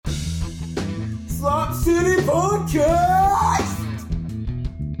Slop City Podcast!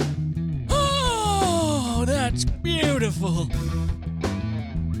 Oh, that's beautiful.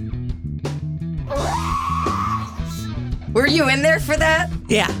 Were you in there for that?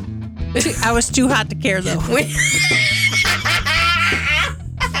 Yeah. I was too hot to care, though.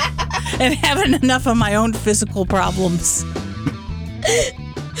 And having enough of my own physical problems.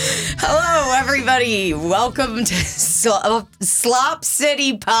 Hello, everybody. Welcome to Slop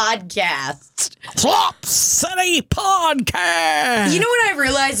City Podcast. Slop City Podcast! You know what I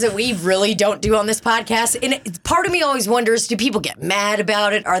realized that we really don't do on this podcast? And part of me always wonders, do people get mad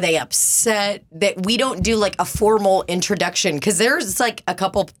about it? Are they upset that we don't do like a formal introduction? Because there's like a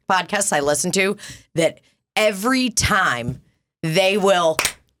couple podcasts I listen to that every time they will,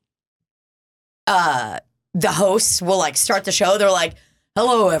 the hosts will like start the show. They're like,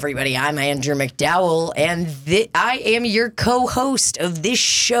 hello, everybody. I'm Andrew McDowell, and I am your co-host of this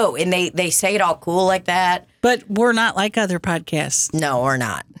show. And they say it all cool like that. But we're not like other podcasts. No, we're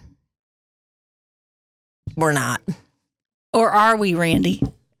not. We're not. Or are we, Randy?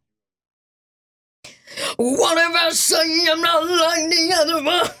 What if I say I'm not like the other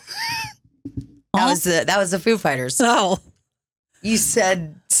one? That was the Foo Fighters. Oh. You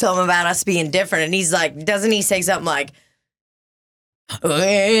said something about us being different, and he's like, doesn't he say something like,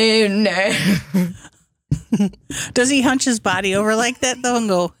 Does he hunch his body over like that, though, and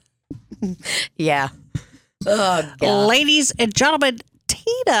go, yeah. Oh, God. Ladies and gentlemen,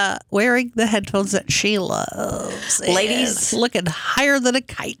 Tina wearing the headphones that she loves. Ladies. Looking higher than a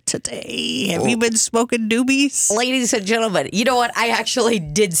kite today. Have you been smoking doobies? Ladies and gentlemen, you know what? I actually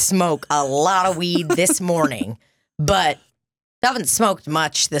did smoke a lot of weed this morning, but I haven't smoked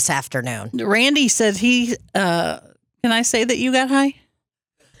much this afternoon. Randy said he, can I say that you got high?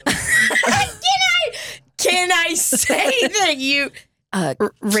 Can I say that you...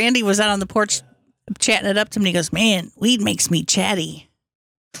 Randy was out on the porch chatting it up to me. He goes, man, weed makes me chatty.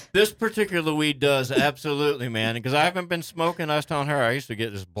 This particular weed does, absolutely, man. Because I haven't been smoking. I was telling her I used to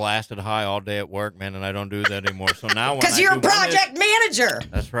get this blasted high all day at work, man, and I don't do that anymore. So now when because you're a project manager.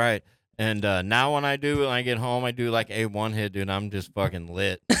 That's right. And now when I get home, I do like a one hit, dude. I'm just fucking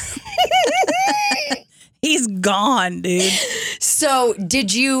lit. He's gone, dude. So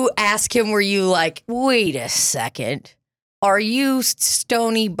did you ask him, were you like, wait a second, are you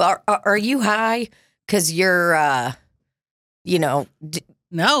are you high? Because you're,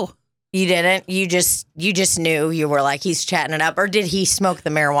 No. You didn't? You just knew. You were like, he's chatting it up. Or did he smoke the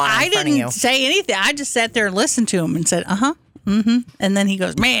marijuana in front of you? I didn't say anything. I just sat there and listened to him and said, uh-huh, mm-hmm. And then he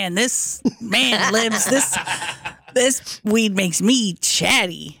goes, man, this man lives, this weed makes me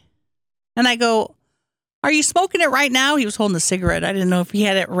chatty. And I go, are you smoking it right now? He was holding a cigarette. I didn't know if he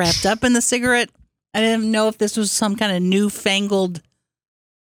had it wrapped up in the cigarette. I didn't know if this was some kind of newfangled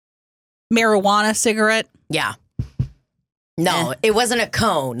marijuana cigarette. Yeah. No, it wasn't a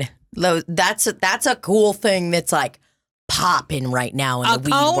cone. That's a cool thing that's like popping right now in the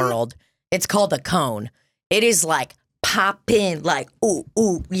weed world. It's called a cone. It is like popping, like,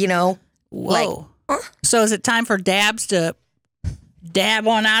 ooh, you know? Whoa. Like, so is it time for dabs to dab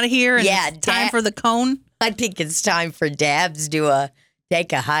on out of here? And yeah. It's time for the cone? I think it's time for dabs to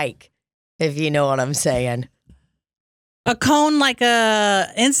take a hike, if you know what I'm saying. A cone like a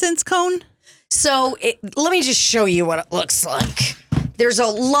incense cone? So let me just show you what it looks like. There's a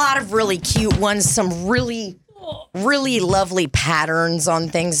lot of really cute ones, some really, really lovely patterns on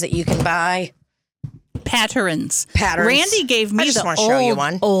things that you can buy. Patterns. Randy gave me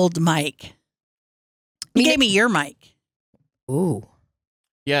the old mic. He gave me your mic. Ooh.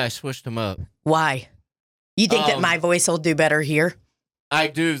 Yeah, I switched them up. Why? You think that my voice will do better here? I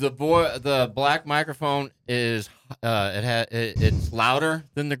do. The black microphone is it's louder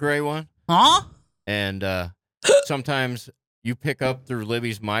than the gray one. Huh? And sometimes you pick up through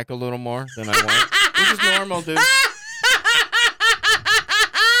Libby's mic a little more than I want. Which is normal, dude.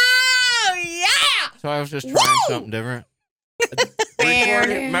 Oh, yeah! So I was just trying something different.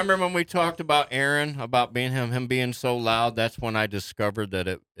 Remember when we talked about Aaron, about him being so loud? That's when I discovered that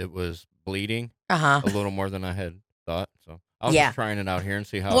it was bleeding a little more than I had thought. So I was just trying it out here and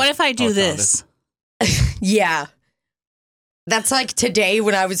see how. What if I do this? Yeah. That's like today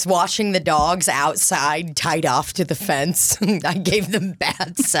when I was watching the dogs outside tied off to the fence. I gave them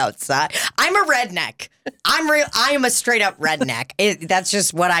baths outside. I'm a redneck. I am a straight up redneck. That's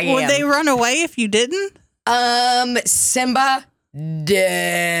just what I am. Would they run away if you didn't? Simba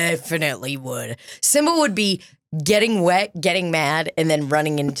definitely would. Simba would be getting wet, getting mad, and then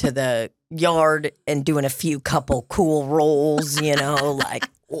running into the yard and doing a few couple cool rolls, you know, like,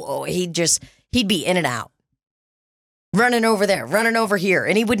 whoa, he'd be in and out. running over there, running over here,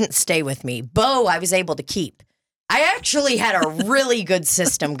 and he wouldn't stay with me. Bo, I was able to keep. I actually had a really good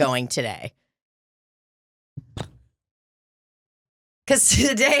system going today. Because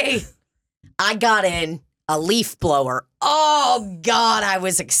today I got in a leaf blower. Oh, God, I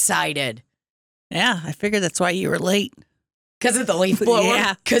was excited. Yeah, I figured that's why you were late. Because of the leaf blower?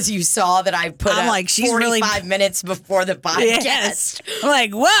 Yeah. Because you saw that I put I'm up like, she's 45 minutes before the podcast. Yes. I'm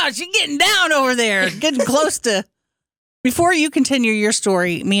like, wow, she's getting down over there, getting close to. Before you continue your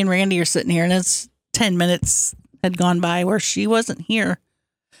story, me and Randy are sitting here, and it's 10 minutes had gone by where she wasn't here.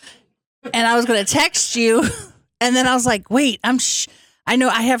 And I was going to text you, and then I was like, wait, I know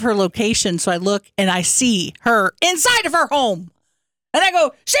I have her location, so I look, and I see her inside of her home. And I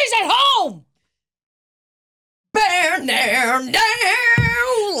go, she's at home! Down, down,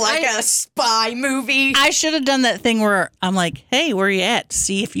 down, like a spy movie. I should have done that thing where I'm like, hey, where you at?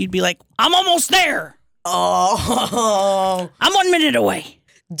 See if you'd be like, I'm almost there. Oh. I'm 1 minute away.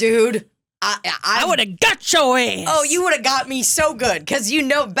 Dude, I would have got your ass. Oh, you would have got me so good, because you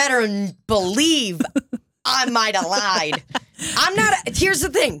know better and believe I might have lied. Here's the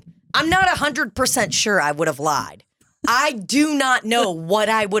thing. I'm not 100% sure I would have lied. I do not know what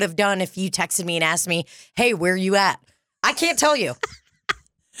I would have done if you texted me and asked me, hey, where are you at? I can't tell you.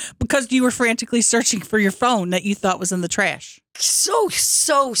 Because you were frantically searching for your phone that you thought was in the trash. So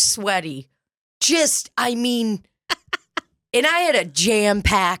sweaty. And I had a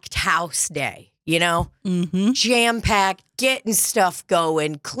jam-packed house day, you know? Mm-hmm. Jam-packed, getting stuff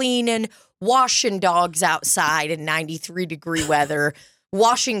going, cleaning, washing dogs outside in 93-degree weather.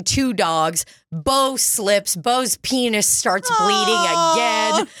 Washing 2 dogs. Bo slips. Bo's penis starts bleeding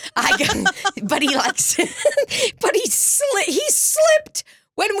again. But he slipped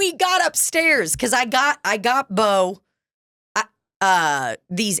when we got upstairs, because I got Bo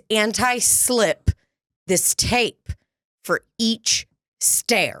these anti-slip, this tape for each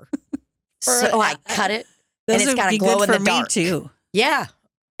stair. So I cut it, and it's got a glow in the dark too. Yeah,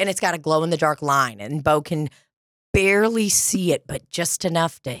 and it's got a glow in the dark line, and Bo can barely see it, but just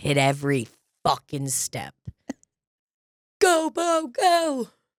enough to hit every fucking step. Go, Bo, go.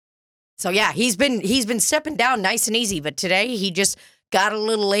 So yeah, he's been stepping down nice and easy, but today he just got a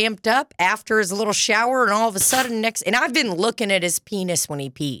little amped up after his little shower, and all of a sudden and I've been looking at his penis when he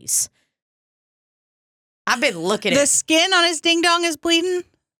pees. I've been looking at the skin on his ding dong is bleeding,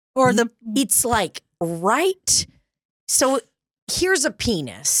 or it's like right. So here's a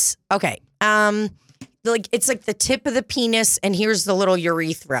penis. Okay. It's like the tip of the penis, and here's the little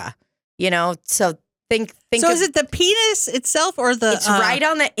urethra, you know? So think. So is it the penis itself, or the? It's right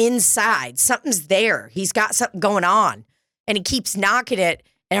on the inside. Something's there. He's got something going on, and he keeps knocking it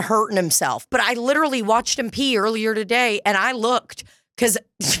and hurting himself. But I literally watched him pee earlier today, and I looked, because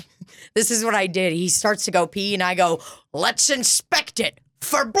this is what I did. He starts to go pee, and I go, let's inspect it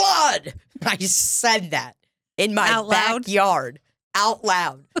for blood. I said that in my backyard, out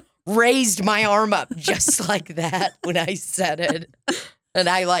loud. Raised my arm up just like that when I said it. And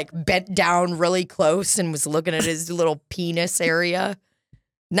I bent down really close and was looking at his little penis area.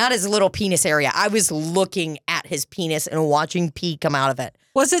 Not his little penis area. I was looking at his penis and watching pee come out of it.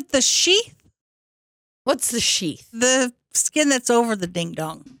 Was it the sheath? What's the sheath? The skin that's over the ding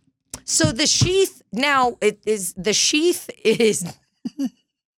dong. So the sheath is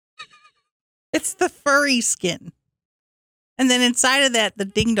it's the furry skin. And then inside of that, the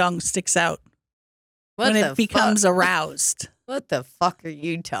ding dong sticks out when it becomes aroused. What the fuck are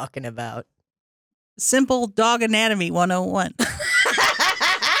you talking about? Simple dog anatomy 101.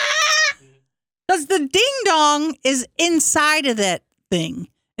 Because the ding dong is inside of that thing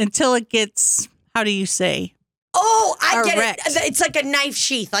until it gets, how do you say? Oh, I erect. Get it. It's like a knife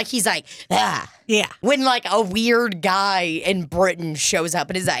sheath. Like he's like, ah. Yeah. When a weird guy in Britain shows up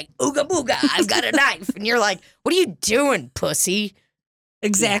and is like, ooga booga, I've got a knife. And you're like, what are you doing, pussy?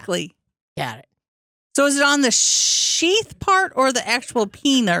 Exactly. Yeah. Got it. So is it on the sheath part or the actual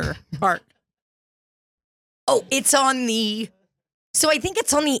peener part? Oh, it's on the, so I think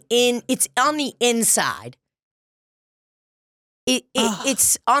it's on the inside.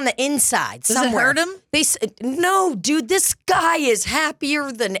 It's on the inside somewhere. Does it hurt him? No, dude, this guy is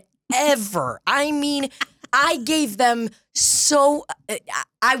happier than ever. I mean, I gave them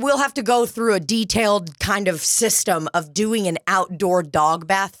I will have to go through a detailed kind of system of doing an outdoor dog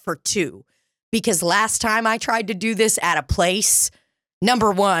bath for 2. Because last time I tried to do this at a place,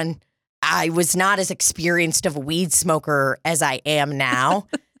 number one, I was not as experienced of a weed smoker as I am now.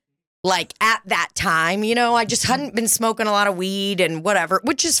 At that time, I just hadn't been smoking a lot of weed and whatever,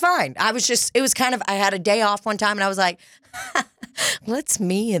 which is fine. I had a day off one time and I was like, Let's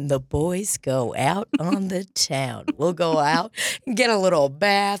me and the boys go out on the town. We'll go out and get a little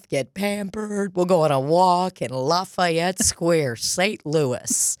bath, get pampered. We'll go on a walk in Lafayette Square, St.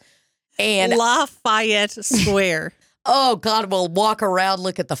 Louis. And Lafayette Square. Oh, God, we'll walk around,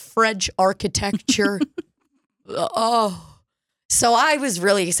 look at the French architecture. So I was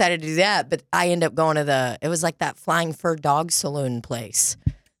really excited to do that, but I ended up going to it was like that Flying Fur Dog Saloon place.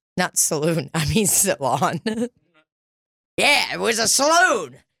 Not saloon, I mean salon. Yeah, it was a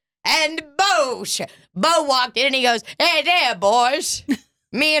saloon. And Bo walked in and he goes, "Hey there, boys.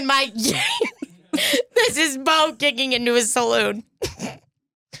 Me and my..." This is Bo kicking into his saloon.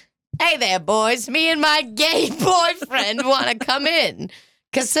 "Hey there, boys. Me and my gay boyfriend want to come in.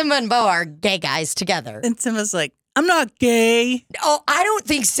 Because Simba and Bo are gay guys together." And Simba's like, "I'm not gay." Oh, I don't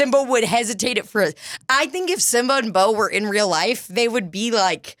think Simba would hesitate at first. I think if Simba and Bo were in real life, they would be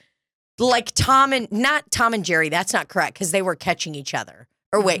like not Tom and Jerry. That's not correct because they were catching each other.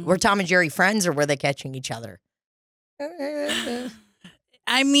 Or wait, were Tom and Jerry friends or were they catching each other?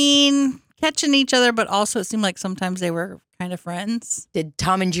 I mean, catching each other, but also it seemed like sometimes they were kind of friends. Did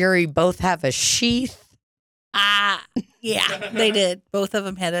Tom and Jerry both have a sheath? Yeah, they did. Both of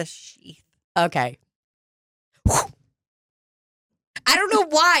them had a sheath. Okay. Whew. I don't know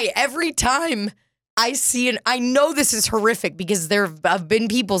why every time I see I know this is horrific because there have been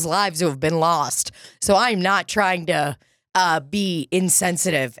people's lives who have been lost. So I'm not trying to be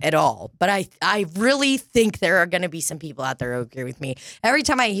insensitive at all. But I really think there are going to be some people out there who agree with me. Every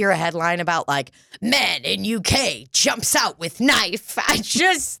time I hear a headline about like man in UK jumps out with knife, I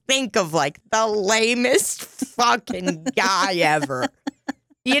just think of like the lamest fucking guy ever.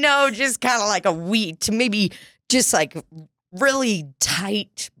 You know, just kind of like maybe just like really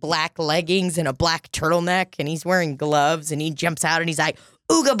tight black leggings and a black turtleneck, and he's wearing gloves, and he jumps out and he's like,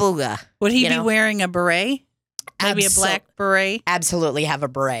 "Ooga booga." Would he be wearing a beret? Maybe a black beret? Absolutely have a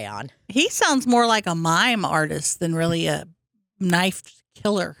beret on. He sounds more like a mime artist than really a knife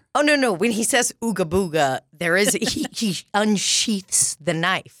killer. Oh, no. When he says ooga booga, there is he unsheaths the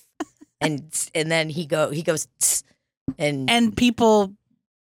knife. And then he goes tss, and people...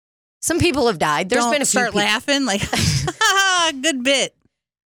 Some people have died. There's been a few start laughing like, good bit.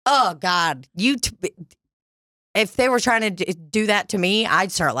 Oh, God. If they were trying to do that to me,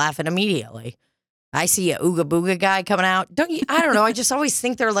 I'd start laughing immediately. I see a ooga booga guy coming out. I don't know. I just always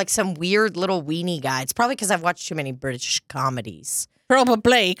think they're like some weird little weenie guy. It's probably because I've watched too many British comedies.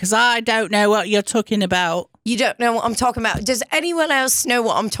 Probably, because I don't know what you're talking about. You don't know what I'm talking about. Does anyone else know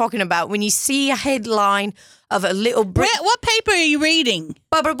what I'm talking about? When you see a headline of a little... What paper are you reading?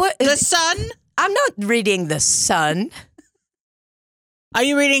 The Sun? I'm not reading The Sun. Are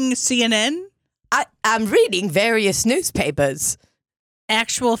you reading CNN? I'm reading various newspapers.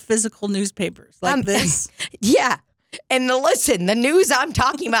 Actual physical newspapers like this? Yeah. And listen, the news I'm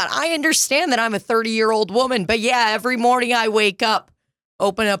talking about, I understand that I'm a 30-year-old woman, but yeah, every morning I wake up,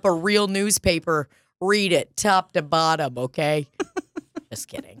 open up a real newspaper, read it top to bottom, okay? Just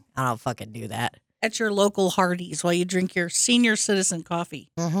kidding. I don't fucking do that. At your local Hardee's while you drink your senior citizen coffee.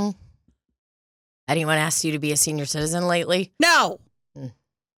 Mm-hmm. Anyone asked you to be a senior citizen lately? No.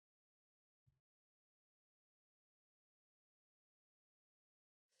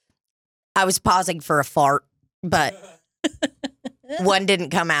 I was pausing for a fart, but one didn't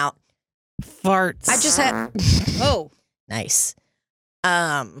come out. Farts. I just had... Oh. Nice.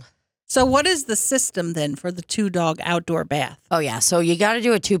 So what is the system then for the 2-dog outdoor bath? Oh, yeah. So you got to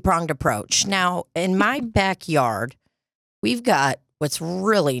do a 2-pronged approach. Now, in my backyard, we've got what's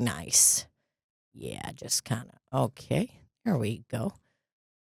really nice. Yeah, just kind of... Okay. There we go.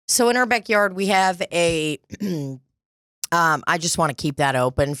 So in our backyard, we have a... I just want to keep that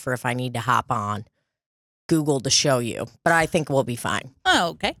open for if I need to hop on Google to show you. But I think we'll be fine. Oh,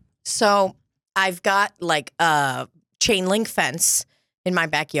 okay. So I've got like a chain link fence in my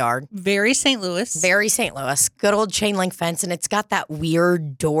backyard. Very St. Louis. Very St. Louis. Good old chain link fence. And it's got that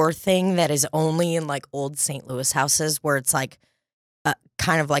weird door thing that is only in like old St. Louis houses where it's like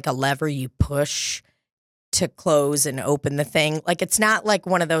kind of like a lever you push to close and open the thing. Like it's not like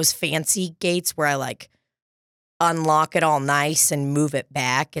one of those fancy gates where I like unlock it all nice and move it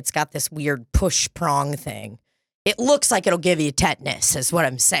back. It's got this weird push prong thing. It looks like it'll give you tetanus is what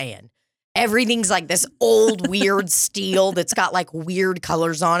I'm saying. Everything's like this old weird steel that's got like weird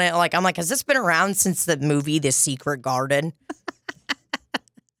colors on it. Like I'm like, has this been around since the movie The Secret Garden?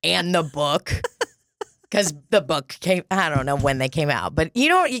 And the book? Because the book came, I don't know when they came out, but you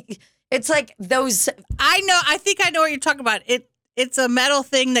know, it's like those. I think I know what you're talking about. It's a metal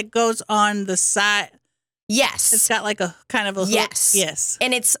thing that goes on the side. Yes. It's got like a kind of a hook. Yes. Yes.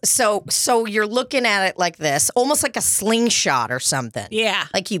 And it's so you're looking at it like this, almost like a slingshot or something. Yeah.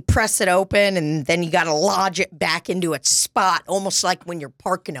 Like you press it open and then you got to lodge it back into its spot, almost like when you're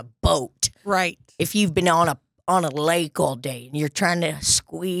parking a boat. Right. If you've been on a lake all day and you're trying to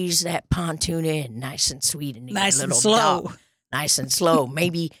squeeze that pontoon in nice and sweet and Nice your and little slow. dog, nice and slow.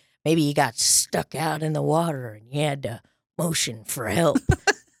 Maybe you got stuck out in the water and you had to motion for help.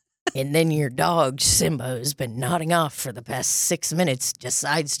 And then your dog, Simba, who's been nodding off for the past 6 minutes,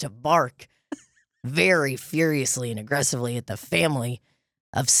 decides to bark very furiously and aggressively at the family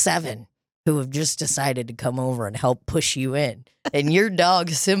of 7 who have just decided to come over and help push you in. And your dog,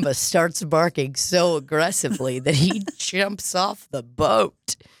 Simba, starts barking so aggressively that he jumps off the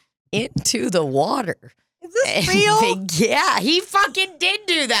boat into the water. Is this real? Yeah, he fucking did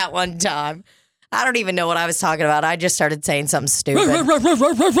do that one time. I don't even know what I was talking about. I just started saying something stupid. Is that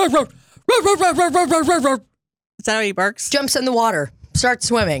how he barks? Jumps in the water, starts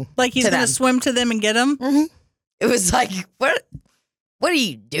swimming. Like he's going to swim to them and get them? Mm-hmm. It was like, what are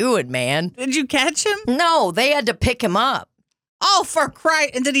you doing, man? Did you catch him? No, they had to pick him up. Oh, for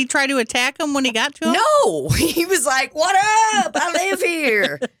Christ. And did he try to attack him when he got to him? No, he was like, what up? I live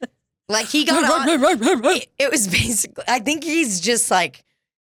here. Like he got on. It was basically, I think he's just like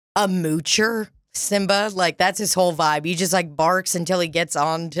a moocher. Simba, like that's his whole vibe. He just like barks until he gets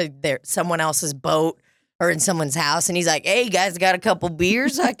on to someone else's boat or in someone's house, and he's like, "Hey, you guys, got a couple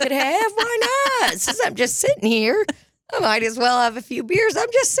beers I could have? Why not? Since I'm just sitting here, I might as well have a few beers.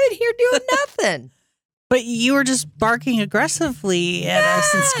 I'm just sitting here doing nothing." But you were just barking aggressively at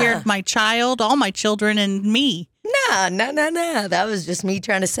us and scared my child, all my children, and me. No. That was just me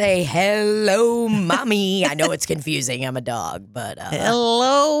trying to say, hello, mommy. I know it's confusing. I'm a dog, but...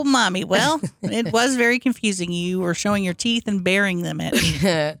 Hello, mommy. Well, it was very confusing. You were showing your teeth and baring them at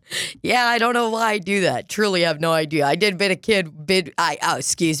me. Yeah, I don't know why I do that. Truly have no idea. I did been a kid...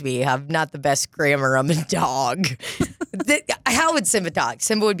 excuse me. I'm not the best grammar. I'm a dog. How would Simba talk?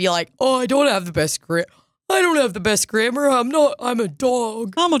 Simba would be like, oh, I don't have the best grammar. I don't have the best grammar. I'm a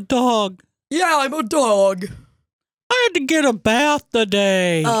dog. I'm a dog. Yeah, I'm a dog. I had to get a bath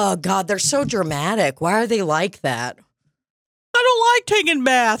today. Oh, God, they're so dramatic. Why are they like that? I don't like taking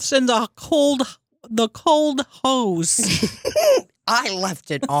baths in the cold hose. I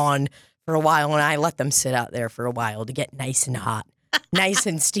left it on for a while, and I let them sit out there for a while to get nice and hot, nice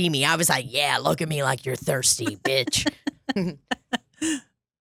and steamy. I was like, yeah, look at me like you're thirsty, bitch.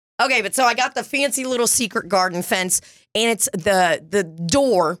 Okay, but so I got the fancy little secret garden fence, and it's the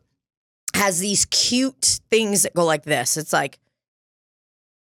door has these cute things that go like this. It's like...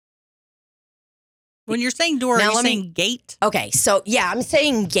 When you're saying door, are you saying gate? Okay, so yeah, I'm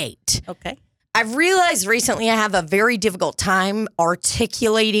saying gate. Okay. I've realized recently I have a very difficult time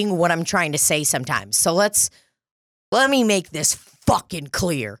articulating what I'm trying to say sometimes. So let me make this fucking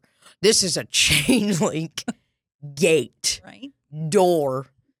clear. This is a chain link gate. Right.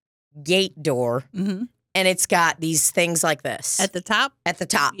 Gate door. Mm-hmm. And it's got these things like this. At the top? At the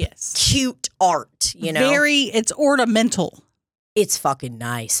top. Yes. Cute art, you know? It's ornamental. It's fucking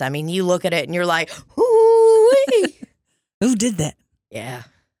nice. I mean, you look at it and you're like, ooh-wee. Who did that? Yeah.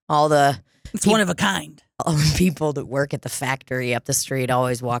 It's one of a kind. All the people that work at the factory up the street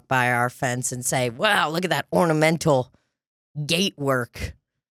always walk by our fence and say, wow, look at that ornamental gate work.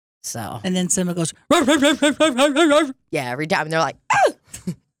 So. And then Simba goes, yeah, every time they're like, oh!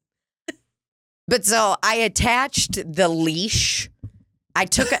 But so I attached the leash. I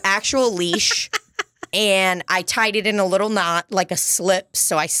took an actual leash and I tied it in a little knot, like a slip.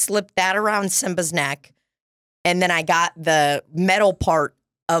 So I slipped that around Simba's neck. And then I got the metal part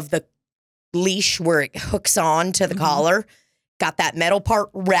of the leash where it hooks on to the collar. Got that metal part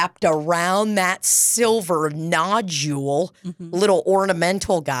wrapped around that silver nodule, little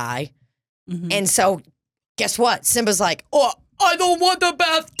ornamental guy. And so guess what? Simba's like, oh, I don't want a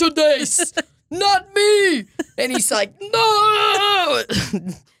bath today. Not me. And he's like, no.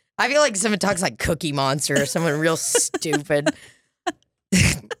 I feel like Simba talks like Cookie Monster or someone real stupid.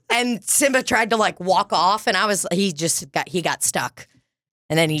 And Simba tried to like walk off and he got stuck.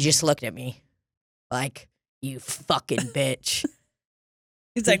 And then he just looked at me like, you fucking bitch.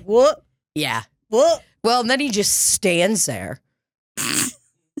 He's like, what? Yeah. What? Well, and then he just stands there.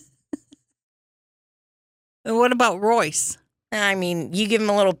 And what about Royce? I mean, you give him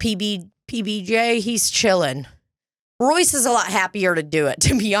a little PBJ, he's chilling. Royce is a lot happier to do it.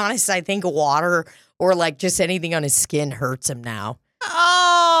 To be honest, I think water or like just anything on his skin hurts him now.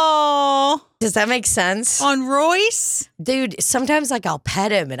 Oh. Does that make sense? On Royce? Dude, sometimes like I'll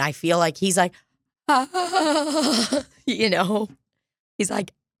pet him and I feel like he's like, ah, you know? He's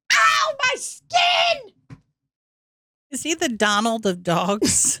like, ow, my skin! Is he the Donald of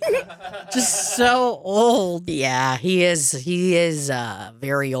dogs? Just so old. Yeah, he is. He is a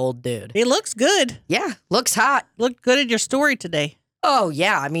very old dude. He looks good. Yeah, looks hot. Looked good in your story today. Oh,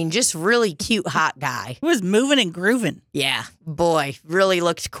 yeah. I mean, just really cute, hot guy. He was moving and grooving. Yeah, boy, really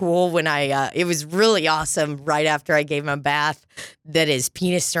looked cool when it was really awesome right after I gave him a bath that his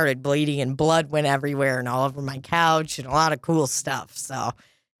penis started bleeding and blood went everywhere and all over my couch and a lot of cool stuff. So,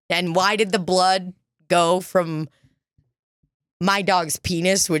 and why did the blood go from my dog's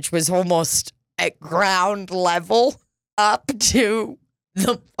penis, which was almost at ground level, up to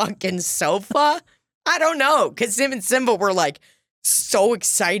the fucking sofa? I don't know, because him and Simba were like, so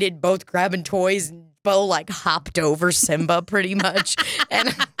excited, both grabbing toys, and Bo like hopped over Simba pretty much,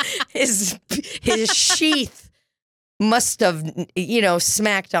 and his sheath must have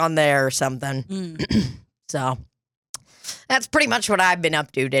smacked on there or something. So that's pretty much what I've been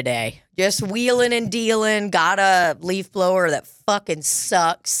up to today. Just wheeling and dealing. Got a leaf blower that fucking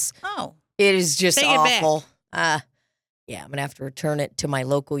sucks. Oh, it is just take awful. Yeah, I'm gonna have to return it to my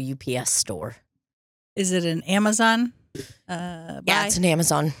local UPS store. Is it an Amazon? Yeah, it's an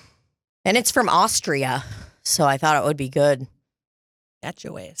Amazon. And it's from Austria, so I thought it would be good. Got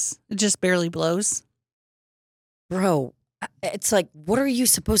your ass. It just barely blows. Bro, it's like, what are you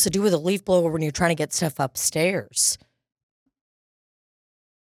supposed to do with a leaf blower when you're trying to get stuff upstairs?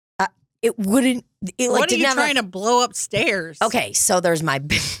 It wouldn't. What are you trying to blow upstairs? Okay, so there's my.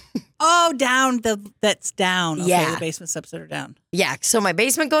 Oh, down. That's down. Okay, yeah. The basement steps that are down. Yeah, so my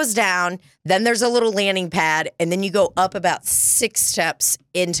basement goes down, then there's a little landing pad, and then you go up about 6 steps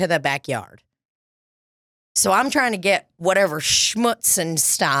into the backyard. So I'm trying to get whatever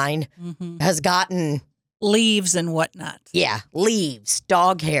Schmutzenstein has gotten. Leaves and whatnot. Yeah, leaves,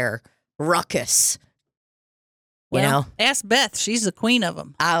 dog hair, ruckus. You know? Ask Beth. She's the queen of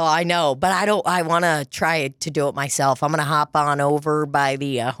them. Oh, I know, but I want to try to do it myself. I'm going to hop on over by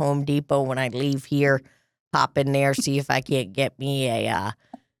the Home Depot when I leave here, hop in there, see if I can't get me I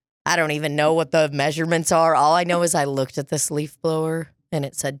don't even know what the measurements are. All I know is I looked at this leaf blower and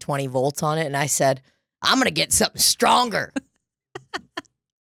it said 20 volts on it. And I said, I'm going to get something stronger.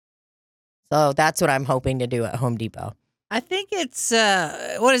 So that's what I'm hoping to do at Home Depot. I think it's,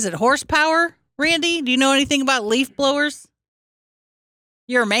 what is it, horsepower? Randy, do you know anything about leaf blowers?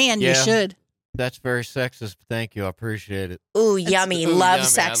 You're a man. You should. That's very sexist. Thank you. I appreciate it. Ooh, yummy. Love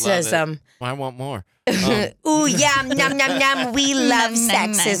sexism. I want more. Ooh, yum, nom, nom, nom. We love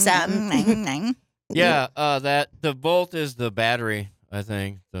sexism. Yeah, the volt is the battery, I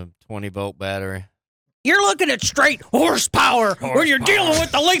think. The 20-volt battery. You're looking at straight horsepower when you're dealing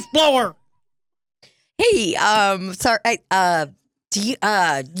with the leaf blower. Hey, sorry, do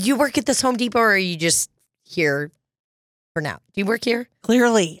you work at this Home Depot or are you just here for now? Do you work here?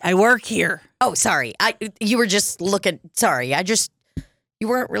 Clearly, I work here. Oh, sorry. You were just looking. Sorry, you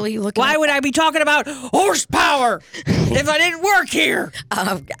weren't really looking. Why would I be talking about horsepower if I didn't work here?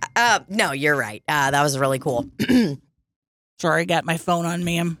 No, you're right. That was really cool. Sorry, I got my phone on,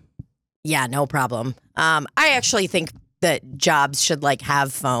 ma'am. Yeah, no problem. I actually think that jobs should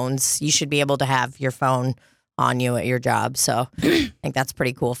have phones. You should be able to have your phone on you at your job. So I think that's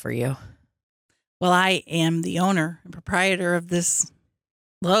pretty cool for you. Well, I am the owner and proprietor of this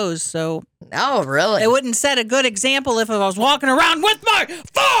Lowe's, so. Oh, really? It wouldn't set a good example if I was walking around with my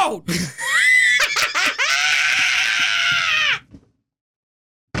phone.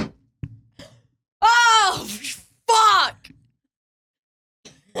 Oh, fuck.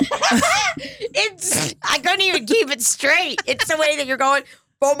 I couldn't even keep it straight. It's the way that you're going,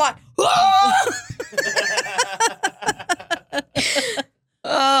 oh my.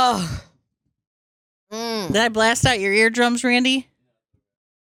 Oh. Did I blast out your eardrums, Randy?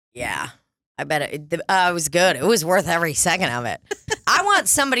 Yeah. I bet it was good. It was worth every second of it. I want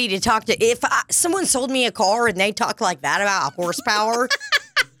somebody to talk to. If someone sold me a car and they talk like that about horsepower.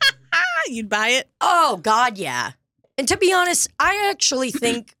 You'd buy it? Oh, God, yeah. And to be honest, I actually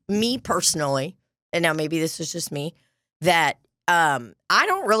think, me personally, and now maybe this is just me, that I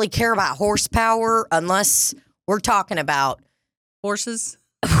don't really care about horsepower unless we're talking about horses.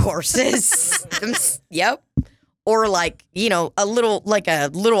 Yep. Or a little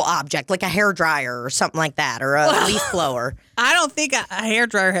object, like a hairdryer or something like that, or a leaf blower. I don't think a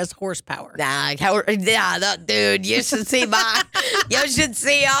hairdryer has horsepower. Dude, you should see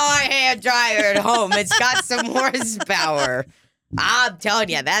our hairdryer at home. It's got some horsepower. I'm telling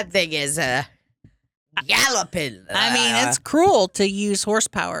you, that thing is galloping. I mean, it's cruel to use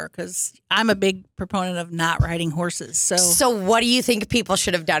horsepower because I'm a big proponent of not riding horses. So what do you think people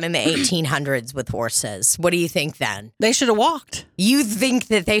should have done in the 1800s with horses? What do you think then? They should have walked. You think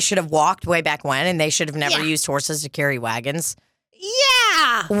that they should have walked way back when and they should have never used horses to carry wagons?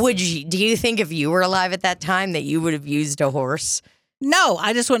 Yeah. Do you think if you were alive at that time that you would have used a horse? No,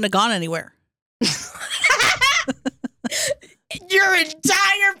 I just wouldn't have gone anywhere. Your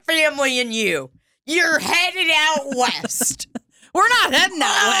entire family and you're headed out west. We're not heading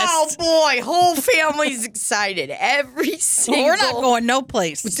out west. Oh boy, whole family's excited. Every single. We're not going no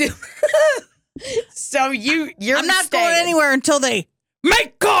place. So you're. I'm not going anywhere until they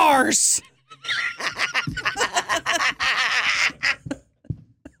make cars.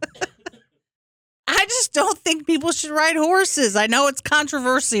 I just don't think people should ride horses. I know it's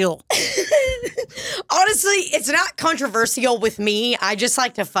controversial. Honestly, it's not controversial with me. I just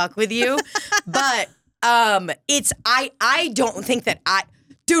like to fuck with you. But I don't think that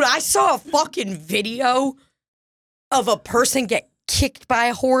dude, I saw a fucking video of a person get kicked by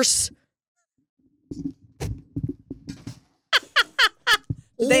a horse.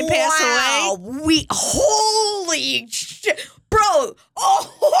 They pass away? Holy shit. Bro, a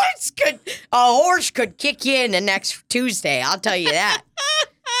horse could kick you in the next Tuesday, I'll tell you that.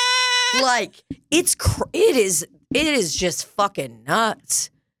 Like, it is just fucking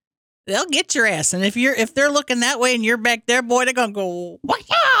nuts. They'll get your ass, and if they're looking that way and you're back there, boy, they're gonna go,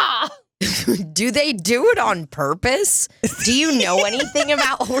 wah-ya! Do they do it on purpose? Do you know anything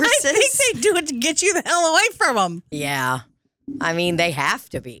about horses? I think they do it to get you the hell away from them. Yeah. I mean, they have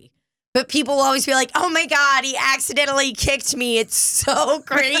to be. But people always be like, oh my God, he accidentally kicked me. It's so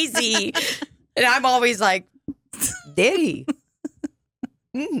crazy. And I'm always like, did he?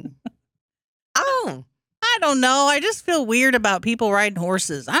 Oh. I don't know. I just feel weird about people riding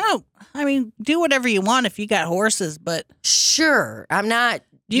horses. Do whatever you want if you got horses, but. Sure. I'm not.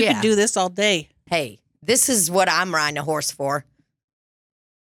 You can do this all day. Hey, this is what I'm riding a horse for.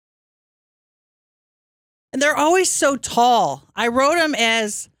 And they're always so tall. I rode them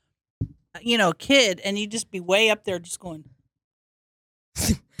as, a kid, and you'd just be way up there just going.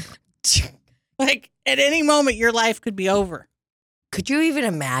 Like, at any moment, your life could be over. Could you even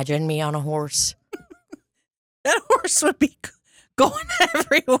imagine me on a horse? That horse would be going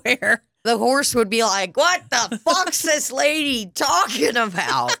everywhere. The horse would be like, what the fuck's this lady talking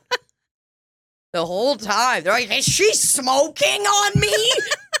about? The whole time. They're like, is she smoking on me?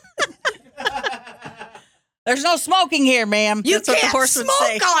 There's no smoking here, ma'am. You That's what the horse would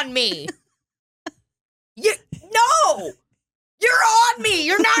say. Smoke on me. No. You're on me.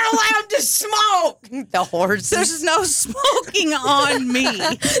 You're not allowed to smoke. The horse. There's no smoking on me.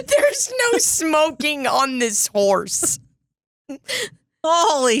 There's no smoking on this horse.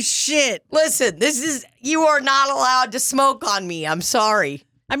 Holy shit. Listen, you are not allowed to smoke on me. I'm sorry.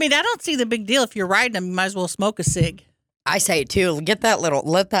 I mean, I don't see the big deal. If you're riding them, you might as well smoke a cig. I say too, let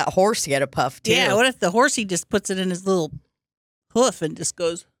that horse get a puff too. Yeah, what if the horsey just puts it in his little hoof and just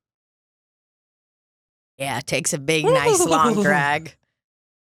goes? Yeah, takes a big, nice long drag.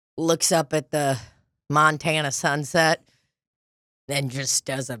 Looks up at the Montana sunset. Then just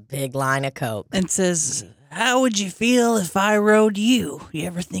does a big line of coke. And says, how would you feel if I rode you? You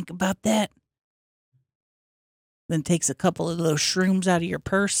ever think about that? Then takes a couple of those shrooms out of your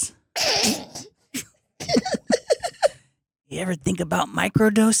purse. You ever think about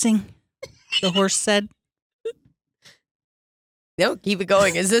microdosing? The horse said. No, keep it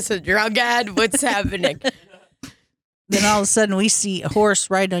going. Is this a drug ad? What's happening? Then all of a sudden we see a horse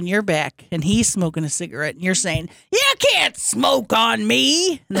riding on your back and he's smoking a cigarette and you're saying, you can't smoke on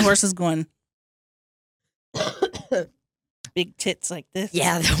me. And the horse is going, big tits like this.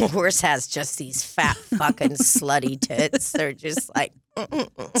 Yeah, the horse has just these fat fucking slutty tits. They're just like,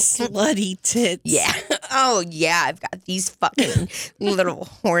 slutty tits. Yeah. Oh, yeah. I've got these fucking little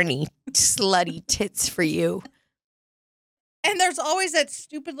horny slutty tits for you. And there's always that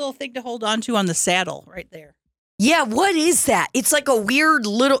stupid little thing to hold on to on the saddle right there. Yeah, what is that? It's like a weird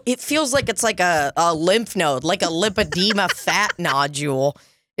little, it feels like it's like a lymph node, like a lipedema fat nodule.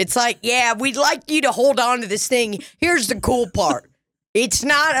 It's like, yeah, we'd like you to hold on to this thing. Here's the cool part. It's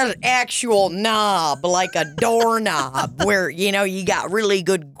not an actual knob, like a doorknob where, you got really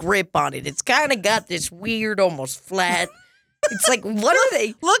good grip on it. It's kind of got this weird, almost flat. It's like, what are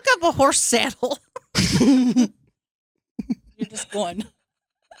they? Look up a horse saddle. You're just going.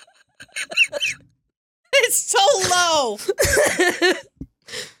 It's so low.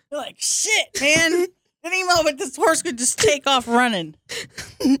 You're like, shit, man. Any moment, this horse could just take off running.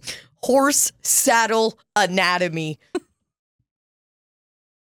 Horse saddle anatomy.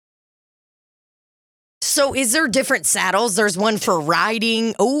 So is there different saddles? There's one for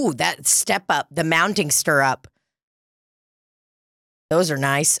riding. Oh, that step up, the mounting stirrup. Those are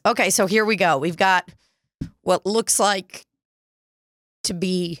nice. Okay, so here we go. We've got what looks like to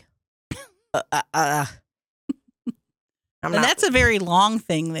be and that's a very long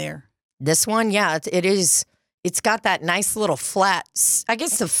thing there. This one, yeah, it is. It's got that nice little flat. I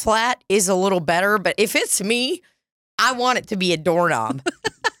guess the flat is a little better, but if it's me, I want it to be a doorknob.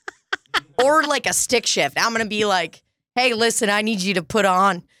 Or like a stick shift. I'm going to be like, hey, listen, I need you to put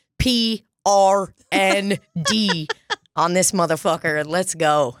on PRND on this motherfucker. Let's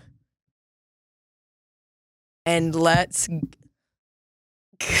go. And let's...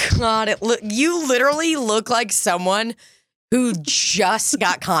 God, you literally look like someone who just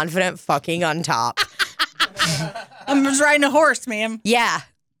got confident fucking on top. I'm just riding a horse, ma'am. Yeah.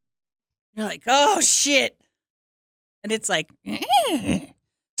 You're like, oh, shit. And it's like...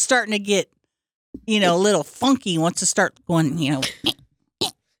 starting to get, a little funky once it starts going,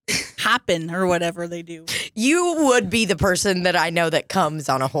 hopping or whatever they do. You would be the person that I know that comes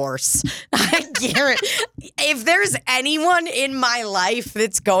on a horse. I guarantee. If there's anyone in my life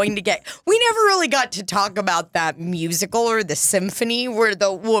that's going to get... We never really got to talk about that musical or the symphony where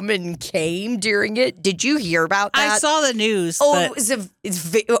the woman came during it. Did you hear about that? I saw the news. Oh,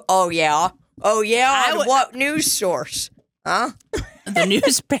 oh yeah. Oh, yeah? On what news source? Huh? The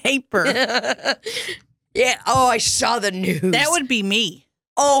newspaper. Yeah. Oh, I saw the news. That would be me.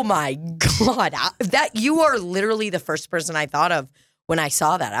 Oh my God. You are literally the first person I thought of when I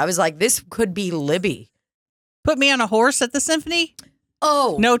saw that. I was like, this could be Libby. Put me on a horse at the symphony?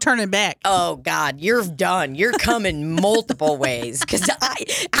 Oh. No turning back. Oh God, you're done. You're coming multiple ways. Because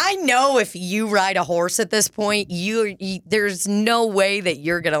I know if you ride a horse at this point, there's no way that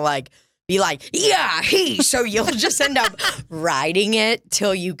you're going to be like, yeah, so you'll just end up riding it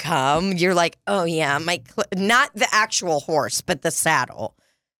till you come. You're like, oh yeah, not the actual horse, but the saddle.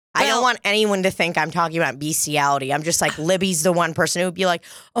 I don't want anyone to think I'm talking about bestiality. I'm just like, Libby's the one person who would be like,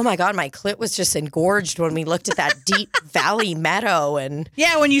 oh my God, my clit was just engorged when we looked at that deep valley meadow. And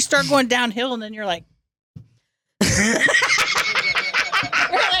yeah, when you start going downhill and then you're like, you're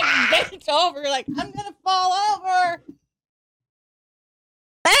like, bent over. You're like, I'm going to fall over.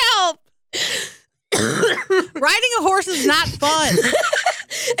 Help. Riding a horse is not fun.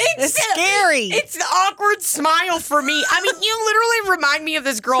 It's scary. It's the awkward smile for me. I mean, you literally remind me of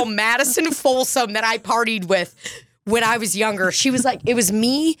this girl, Madison Folsom, that I partied with when I was younger. She was like, it was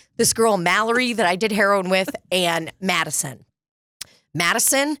me, this girl, Mallory, that I did heroin with, and Madison.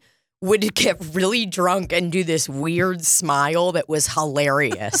 Madison would get really drunk and do this weird smile that was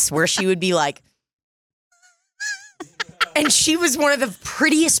hilarious, where she would be like, and she was one of the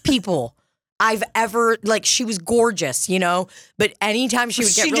prettiest people I've ever, she was gorgeous, but anytime she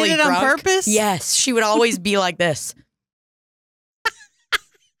would get really drunk. She did it on purpose? Yes, she would always be like this.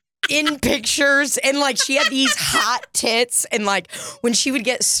 In pictures, and she had these hot tits, and when she would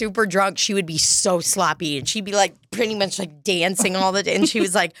get super drunk, she would be so sloppy, and she'd be pretty much dancing all the day, and she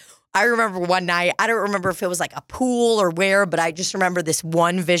was like, I remember one night, I don't remember if it was a pool or where, but I just remember this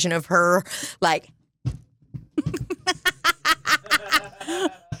one vision of her,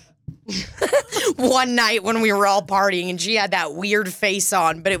 one night when we were all partying and she had that weird face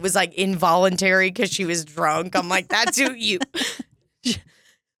on, but it was involuntary because she was drunk. I'm like, that's who you...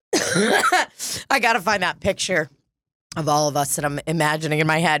 I got to find that picture of all of us that I'm imagining in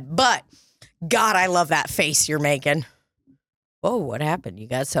my head. But God, I love that face you're making. Whoa, what happened? You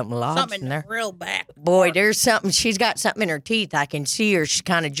got something lodged in there? Real back. Boy, there's something. She's got something in her teeth. I can see her. She's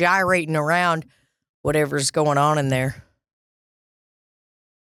kind of gyrating around whatever's going on in there.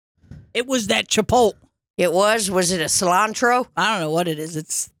 It was that chipotle. It was? Was it a cilantro? I don't know what it is.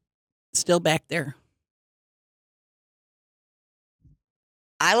 It's still back there.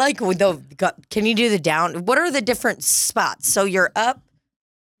 I like can you do the down? What are the different spots? So you're up.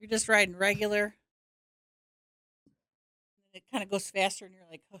 You're just riding regular. It kind of goes faster and you're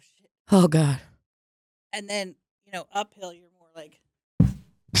like, oh shit. Oh God. And then, uphill, you're more like.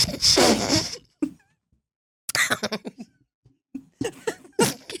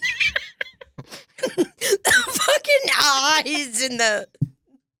 The fucking eyes and the...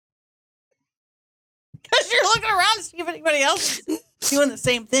 Because you're looking around to see if anybody else is doing the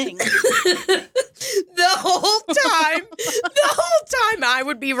same thing. The whole time I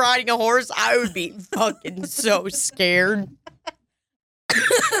would be riding a horse, I would be fucking so scared.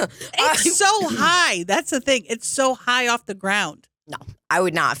 It's so high. That's the thing. It's so high off the ground. No, I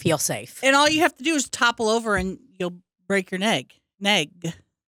would not feel safe. And all you have to do is topple over and you'll break your neck.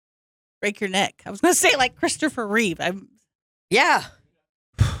 Break your neck. I was going to say like Christopher Reeve. Yeah.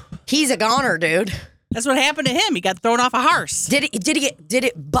 He's a goner, dude. That's what happened to him. He got thrown off a horse. Did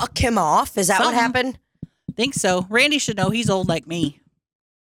it buck him off? Is that what happened? Think so. Randy should know. He's old like me.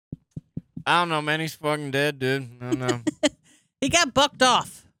 I don't know, man. He's fucking dead, dude. I don't know. He got bucked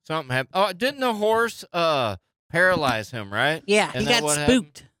off. Something happened. Oh, didn't the horse paralyze him, right? Yeah, Isn't he that got what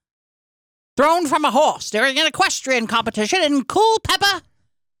spooked. happened? Thrown from a horse during an equestrian competition in Culpeper.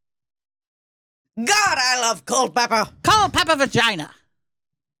 God, I love Culpeper. Culpeper vagina.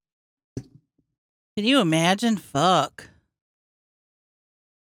 Can you imagine? Fuck.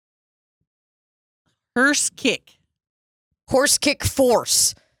 Horse kick. Horse kick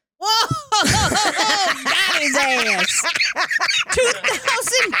force. Whoa! Got his ass.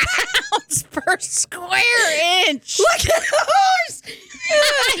 2,000 pounds per square inch. Look at the horse.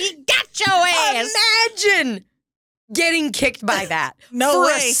 He got your ass. Imagine getting kicked by that. No for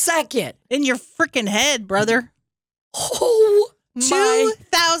way. a second. In your freaking head, brother. Oh, my.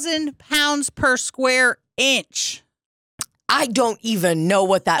 2,000 pounds per square inch. I don't even know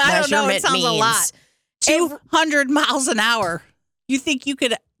what that I don't know. measurement It sounds means. a lot. 200 miles an hour. You think you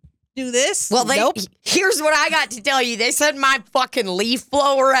could do this? Well, nope. Here's what I got to tell you. They said my fucking leaf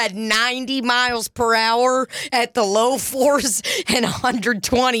blower at 90 miles per hour at the low force and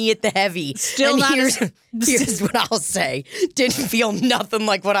 120 at the heavy. Still and not here's what I'll say. Didn't feel nothing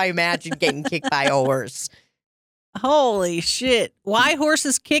like what I imagined getting kicked by a horse. Holy shit. Why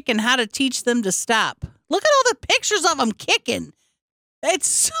horses kick and how to teach them to stop. Look at all the pictures of them kicking. It's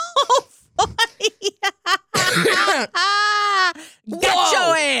so funny. Got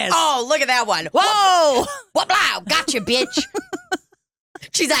your ass. Oh, look at that one. Whoa. Whoop, loud. Gotcha, bitch.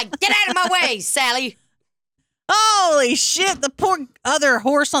 She's like, get out of my way, Sally. Holy shit. The poor other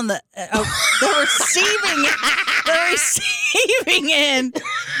horse on the receiving end.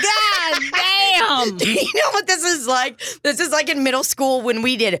 God damn. Do you know what this is like? This is like in middle school when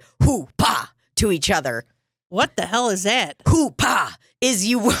we did hoo-pa to each other. What the hell is that? Hoo-pa is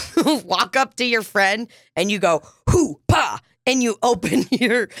you walk up to your friend and you go, hoo-pa, and you open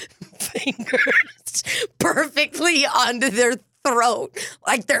your fingers perfectly onto their throat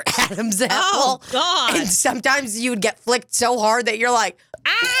like they're Adam's apple. Oh, God. And sometimes you would get flicked so hard that you're like,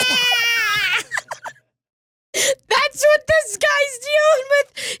 ah! That's what this guy's dealing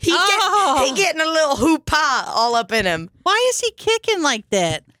with. He getting a little hoo-pa all up in him. Why is he kicking like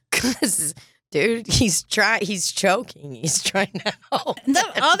that? Because, dude, he's choking. He's trying to help. And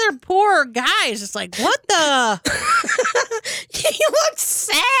the other poor guy is just like, what the? He looks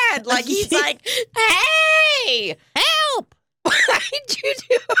sad. Like he's like, hey, Help! why'd you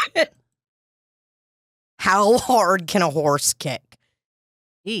do it? How hard can a horse kick?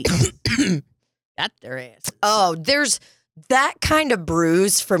 Got their ass. Oh, there's that kind of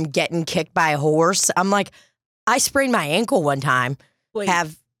bruise from getting kicked by a horse. I'm like, I sprained my ankle one time. Wait.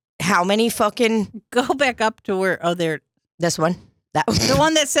 Have how many fucking... Go back up to where, there. This one? That one? The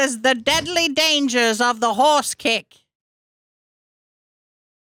one that says the deadly dangers of the horse kick.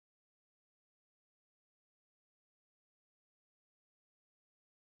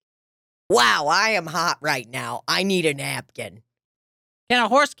 Wow, I am hot right now. I need a napkin. Can a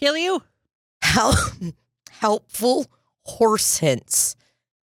horse kill you? Helpful horse hints.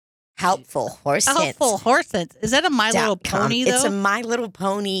 Helpful horse hints. Helpful horse hints. Is that a My Little Pony, though? It's a My Little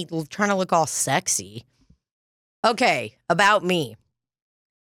Pony trying to look all sexy. Okay, about me.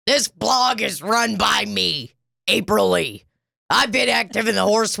 This blog is run by me, April Lee. I've been active in the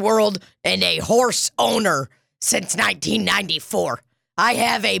horse world and a horse owner since 1994. I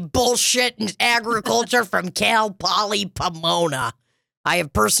have a bullshit in agriculture from Cal Poly Pomona. I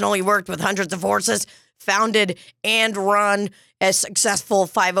have personally worked with hundreds of horses, founded and run a successful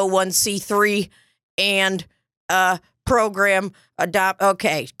 501c3 and program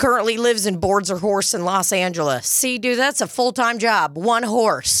currently lives in Boards or Horse in Los Angeles. See, dude, that's a full-time job. One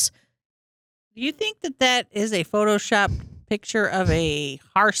horse. Do you think that is a Photoshop picture of a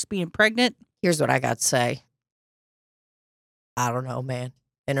horse being pregnant? Here's what I got to say. I don't know, man.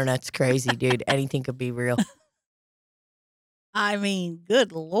 Internet's crazy, dude. Anything could be real. I mean,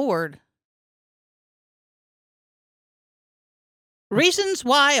 good Lord. Reasons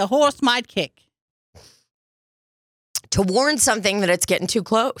why a horse might kick. To warn something that it's getting too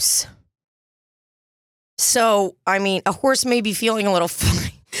close. So, I mean, a horse may be feeling a little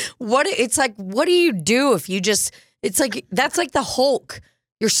funny. What do you do if you just, it's like, that's like the Hulk.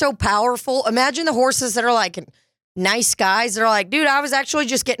 You're so powerful. Imagine the horses that are like nice guys. They're like, dude, I was actually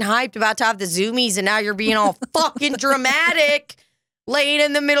just getting hyped about to have the zoomies and now you're being all fucking dramatic, laying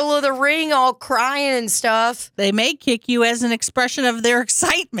in the middle of the ring all crying and stuff. They may kick you as an expression of their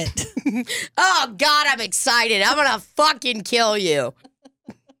excitement. Oh, God, I'm excited. I'm going to fucking kill you.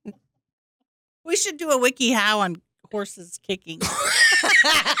 We should do a wiki how on horses kicking.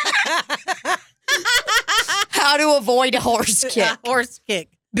 How to avoid a horse kick. A horse kick.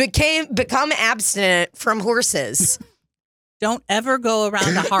 Become abstinent from horses. Don't ever go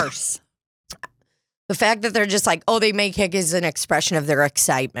around a horse. The fact that they're just like, oh, they may kick is an expression of their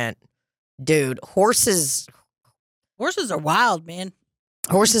excitement. Dude, horses are wild, man.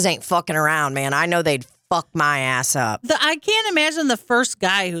 Horses ain't fucking around, man. I know they'd fuck my ass up. I can't imagine the first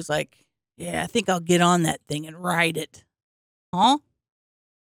guy who's like, yeah, I think I'll get on that thing and ride it. Huh?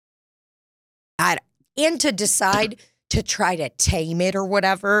 And to decide to try to tame it or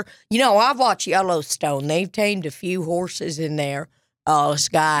whatever. You know, I've watched Yellowstone. They've tamed a few horses in there. Oh, this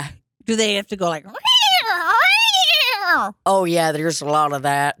guy. Do they have to go like... Oh, yeah, there's a lot of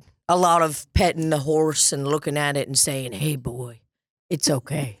that. A lot of petting the horse and looking at it and saying, hey, boy, it's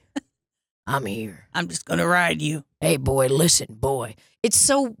okay. I'm here. I'm just going to ride you. Hey, boy, listen, boy. It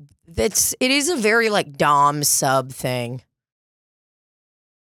is a very, like, dom sub thing.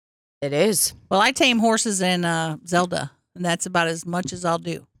 It is. Well, I tame horses in Zelda, and that's about as much as I'll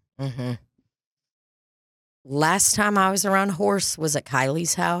do. Mm-hmm. Last time I was around a horse was at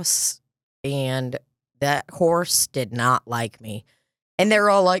Kylie's house, and that horse did not like me. And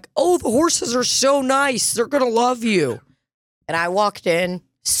they're all like, oh, the horses are so nice. They're going to love you. And I walked in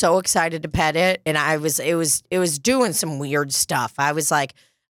so excited to pet it, and it was doing some weird stuff. I was like,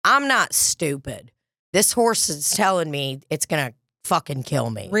 I'm not stupid. This horse is telling me it's going to fucking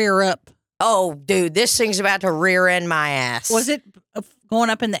kill me. Rear up. Oh, dude, this thing's about to rear end my ass. Was it going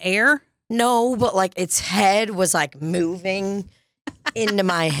up in the air? No, but like its head was like moving into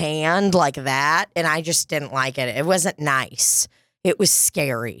my hand like that, and I just didn't like it. It wasn't nice. It was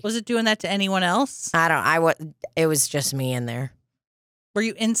scary. Was it doing that to anyone else? It was just me in there. Were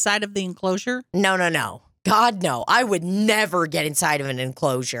you inside of the enclosure? No. God, no. I would never get inside of an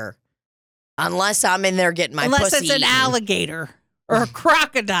enclosure unless I'm in there getting my pussy Unless it's an eaten. alligator or a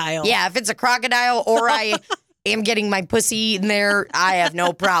crocodile. Yeah, if it's a crocodile or I am getting my pussy eaten there, I have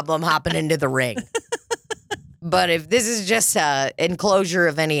no problem hopping into the ring. But if this is just an enclosure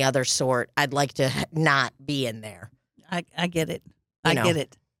of any other sort, I'd like to not be in there. I get it. I get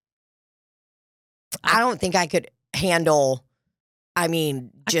it. I don't think I could handle,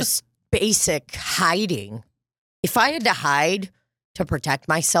 just basic hiding. If I had to hide to protect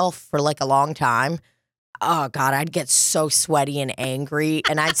myself for like a long time, oh God, I'd get so sweaty and angry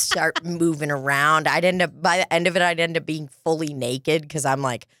and I'd start moving around. By the end of it, I'd end up being fully naked because I'm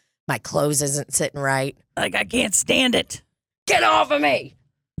like, my clothes isn't sitting right. Like, I can't stand it. Get off of me.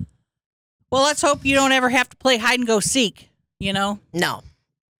 Well, let's hope you don't ever have to play hide and go seek, you know? No.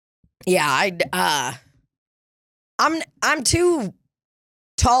 Yeah, I'm too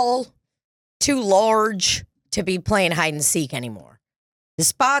tall, too large to be playing hide and seek anymore. The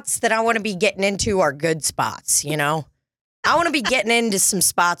spots that I want to be getting into are good spots, you know? I want to be getting into some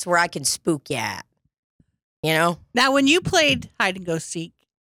spots where I can spook you at, you know? Now, when you played hide and go seek,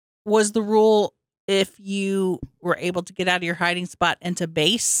 was the rule if you were able to get out of your hiding spot into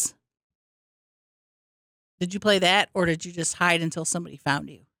base? Did you play that, or did you just hide until somebody found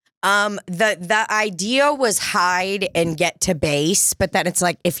you? The idea was hide and get to base, but then it's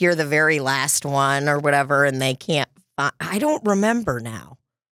like if you're the very last one or whatever and they can't I don't remember now.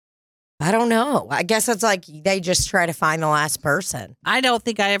 I don't know. I guess it's like they just try to find the last person. I don't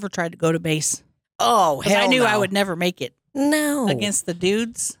think I ever tried to go to base. Oh, hell I knew no. I would never make it. No. Against the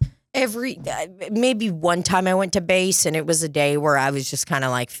dudes. Maybe one time I went to base and it was a day where I was just kind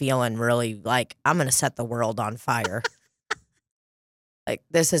of like feeling really like I'm going to set the world on fire. Like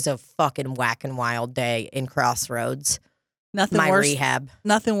this is a fucking whack and wild day in Crossroads. Nothing My worse. rehab.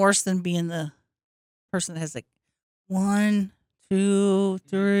 Nothing worse than being the person that has like 1, 2,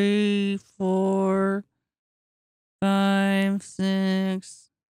 3, 4, 5, 6,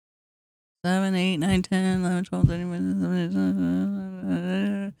 7, 8, 9, 10, 11, 12,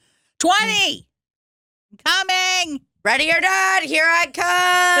 13, 20! Coming! Ready or not, here I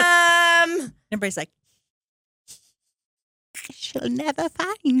come. Everybody's like, she'll never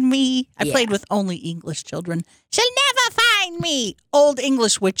find me. I played with only English children. She'll never find me. Old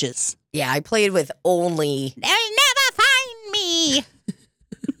English witches. Yeah, I played with only. They'll never find me.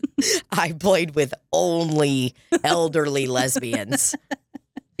 I played with only elderly lesbians.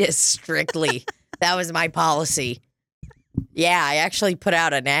 Just strictly. That was my policy. Yeah, I actually put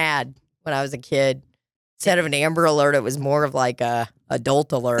out an ad when I was a kid. Instead of an Amber Alert, it was more of like a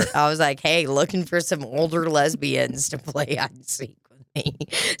adult alert. I was like, hey, looking for some older lesbians to play hide and seek with me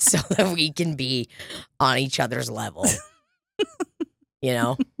so that we can be on each other's level. You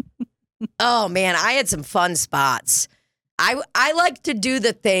know? Oh, man, I had some fun spots. I like to do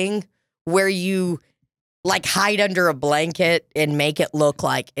the thing where you like hide under a blanket and make it look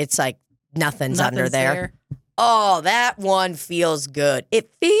like it's like nothing's under there. Oh, that one feels good.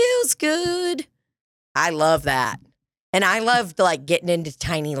 It feels good. I love that. And I loved like getting into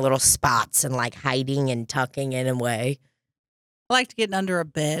tiny little spots and like hiding and tucking in away. I liked getting under a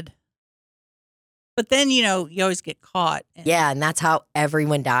bed. But then, you always get caught. Yeah, and that's how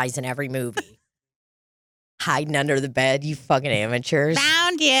everyone dies in every movie. Hiding under the bed, you fucking amateurs.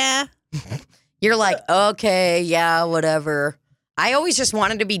 Found ya. You're like, okay, yeah, whatever. I always just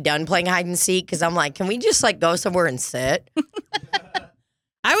wanted to be done playing hide and seek because I'm like, can we just like go somewhere and sit?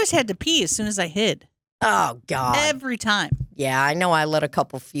 I always had to pee as soon as I hid. Oh, God. Every time. Yeah, I know I let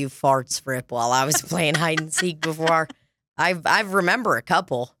a few farts rip while I was playing hide and seek before. I remember a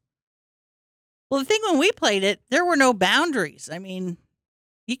couple. Well, the thing when we played it, there were no boundaries. I mean,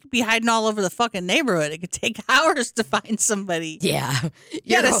 you could be hiding all over the fucking neighborhood. It could take hours to find somebody. Yeah.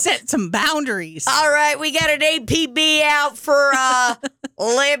 You gotta set some boundaries. All right, we got an APB out for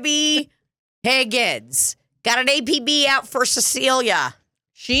Libby Higgins. Got an APB out for Cecilia.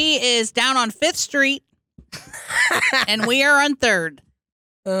 She is down on 5th Street, and we are on 3rd.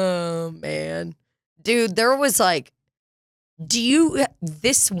 Oh, man. Dude, there was like,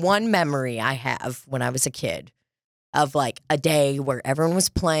 this one memory I have when I was a kid of like a day where everyone was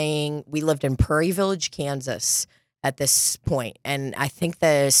playing. We lived in Prairie Village, Kansas at this point, and I think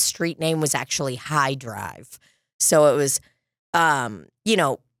the street name was actually High Drive. So it was,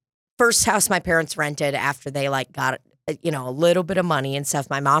 first house my parents rented after they like got, a little bit of money and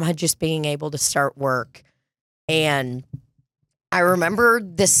stuff. My mom had just being able to start work. And I remember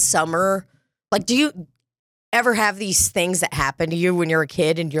this summer, like, do you ever have these things that happen to you when you're a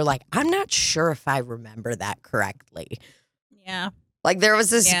kid and you're like, I'm not sure if I remember that correctly? Yeah. Like there was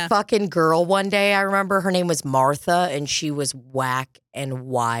this fucking girl one day, I remember her name was Martha, and she was whack and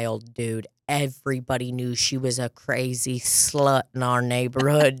wild, dude. Everybody knew she was a crazy slut in our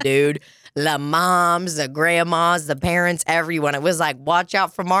neighborhood, dude. The moms, the grandmas, the parents, everyone. It was like, watch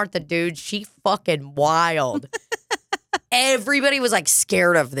out for Martha, dude. She fucking wild. Everybody was like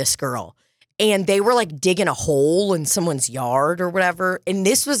scared of this girl. And they were like digging a hole in someone's yard or whatever. And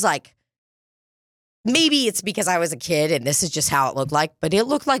this was like, maybe it's because I was a kid and this is just how it looked like, but it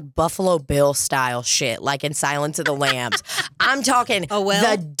looked like Buffalo Bill style shit, like in Silence of the Lambs. I'm talking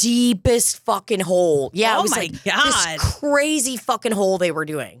the deepest fucking hole. Yeah, it was like this crazy fucking hole they were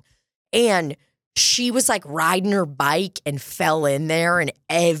doing. And she was like riding her bike and fell in there, and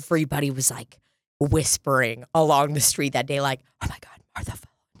everybody was like whispering along the street that day, like, oh my God,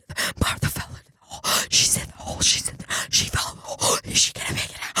 Martha fell into the hole. She's in the hole. She fell in the hole. Is she gonna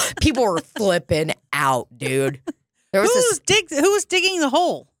make it out? People were flipping out, dude. There was who was digging the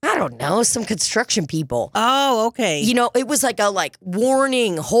hole? I don't know, some construction people. Oh, okay. It was like a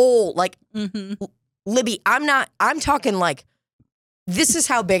warning hole. Like, Libby, I'm talking like, this is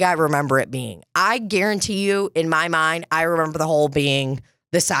how big I remember it being. I guarantee you, in my mind, I remember the hole being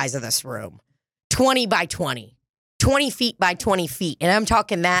the size of this room. 20 by 20. 20 feet by 20 feet. And I'm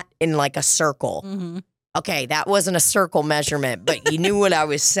talking that in like a circle. Mm-hmm. Okay, that wasn't a circle measurement, but you knew what I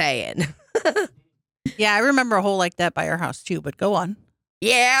was saying. Yeah, I remember a hole like that by our house too, but go on.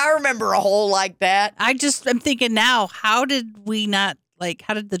 Yeah, I remember a hole like that. I'm thinking now, how did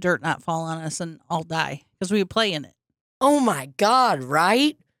the dirt not fall on us and all die? Because we would play in it. Oh my God,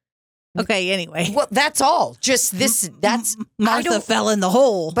 right? Okay, anyway. Well, that's all. Just this, that's... Martha fell in the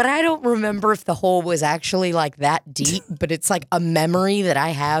hole. But I don't remember if the hole was actually like that deep, but it's like a memory that I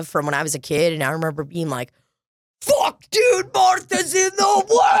have from when I was a kid, and I remember being like, fuck, dude, Martha's in the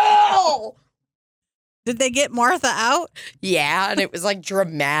well! Did they get Martha out? Yeah, and it was like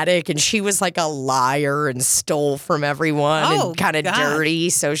dramatic, and she was like a liar and stole from everyone and kind of dirty,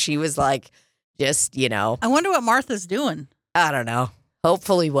 so she was like, just, I wonder what Martha's doing. I don't know.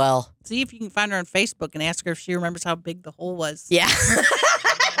 Hopefully well. See if you can find her on Facebook and ask her if she remembers how big the hole was. Yeah.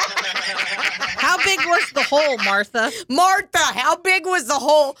 How big was the hole, Martha? Martha, how big was the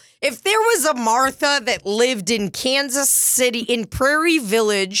hole? If there was a Martha that lived in Kansas City, in Prairie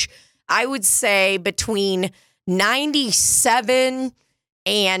Village, I would say between 97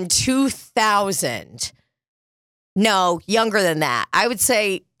 and 2000. No, younger than that. I would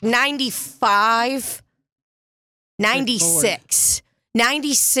say 95, 96.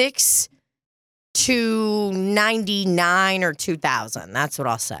 96 to 99 or 2000. That's what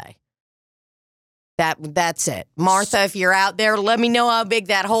I'll say. That's it. Martha, if you're out there, let me know how big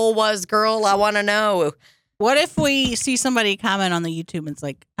that hole was, girl. I want to know. What if we see somebody comment on the YouTube and it's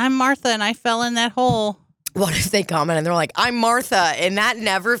like, I'm Martha and I fell in that hole? What if they comment and they're like, I'm Martha and that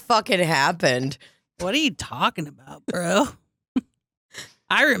never fucking happened? What are you talking about, bro?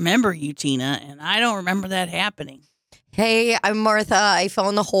 I remember you, Tina, and I don't remember that happening. Hey, I'm Martha. I fell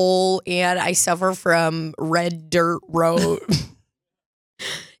in the hole and I suffer from red dirt road.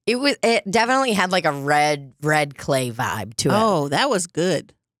 It definitely had like a red clay vibe to it. Oh, that was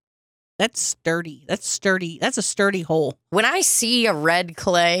good. That's sturdy. That's a sturdy hole. When I see a red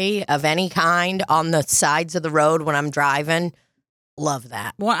clay of any kind on the sides of the road when I'm driving, love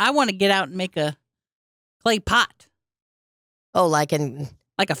that. Well, I want to get out and make a clay pot. Oh, like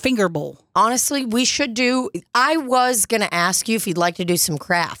a finger bowl. Honestly, we should do. I was going to ask you if you'd like to do some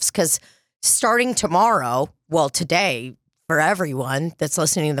crafts because starting tomorrow, well, today, for everyone that's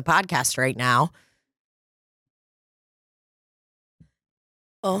listening to the podcast right now.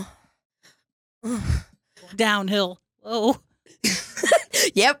 Oh. Downhill. Oh.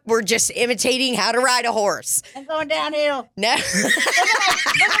 Yep, we're just imitating how to ride a horse. I'm going downhill. No. Look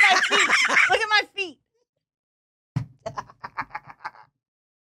at my feet. Look at my feet.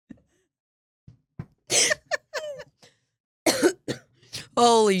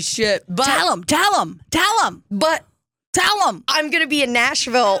 Holy shit. But Tell them. But tell them. I'm going to be in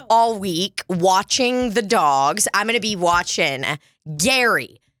Nashville all week watching the dogs. I'm going to be watching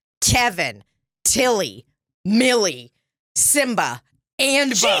Gary, Kevin, Tilly, Millie, Simba, and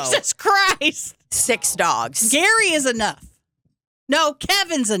Bo. Jesus Christ. 6 dogs. Gary is enough. No,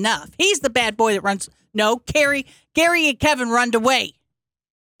 Kevin's enough. He's the bad boy that runs. No, Gary and Kevin run away.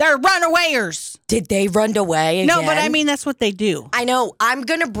 They're runawayers. Did they run away again? No, but I mean, that's what they do. I know. I'm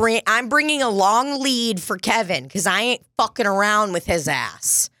bringing a long lead for Kevin because I ain't fucking around with his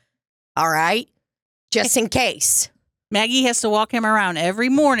ass. All right? Just in case. Maggie has to walk him around every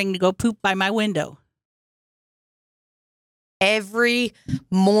morning to go poop by my window. Every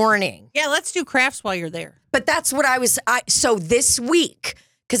morning. Yeah, let's do crafts while you're there. But that's what so this week,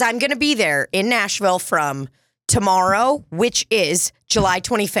 because I'm going to be there in Nashville from tomorrow, which is July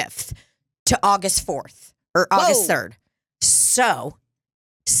 25th, to August 4th or August 3rd. So,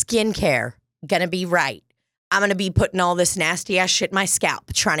 skincare, going to be right. I'm going to be putting all this nasty ass shit in my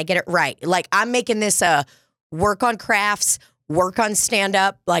scalp, trying to get it right. Like, I'm making this work on crafts, work on stand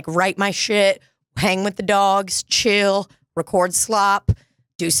up, like write my shit, hang with the dogs, chill, record Slop,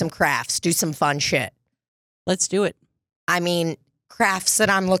 do some crafts, do some fun shit. Let's do it. I mean, crafts that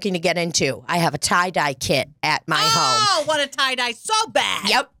I'm looking to get into. I have a tie-dye kit at my home. Oh, want a tie-dye so bad.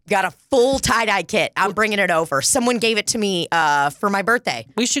 Yep, got a full tie-dye kit. I'm bringing it over. Someone gave it to me for my birthday.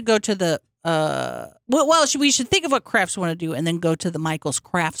 We should go to the, we should think of what crafts we want to do and then go to the Michael's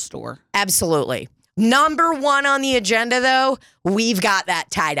craft store. Absolutely. Number 1 on the agenda, though, we've got that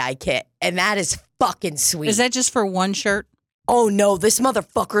tie-dye kit, and that is fucking sweet. Is that just for one shirt? Oh, no, this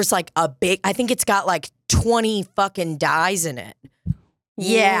motherfucker's like I think it's got like 20 fucking dyes in it.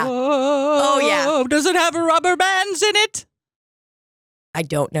 Yeah. Whoa. Oh, yeah. Does it have rubber bands in it? I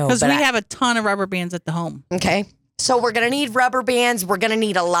don't know. Because we have a ton of rubber bands at the home. Okay. So we're going to need rubber bands. We're going to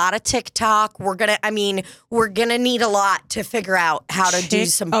need a lot of TikTok. We're going to need a lot to figure out how to do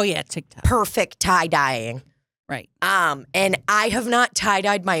some TikTok. Perfect tie-dyeing. Right. And I have not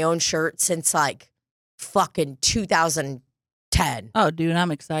tie-dyed my own shirt since like fucking 2010. Oh, dude,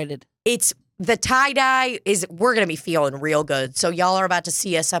 I'm excited. It's the tie-dye we're going to be feeling real good. So y'all are about to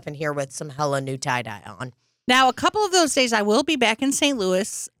see us up in here with some hella new tie-dye on. Now, a couple of those days I will be back in St.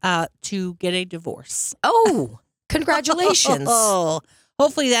 Louis to get a divorce. Oh, congratulations. Oh,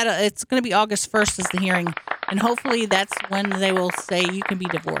 hopefully it's going to be August 1st is the hearing. And hopefully that's when they will say you can be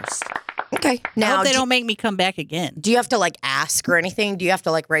divorced. Okay. Now, I hope they don't make me come back again. Do you have to like ask or anything? Do you have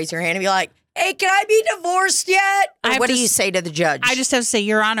to like raise your hand and be like, hey, can I be divorced yet? Or what do you say to the judge? I just have to say,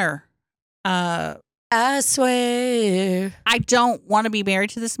 Your Honor, I swear I don't want to be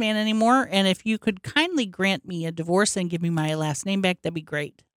married to this man anymore. And if you could kindly grant me a divorce and give me my last name back, that'd be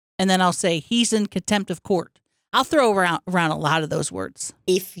great. And then I'll say he's in contempt of court. I'll throw around a lot of those words.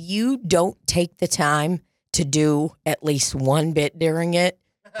 If you don't take the time to do at least one bit during it,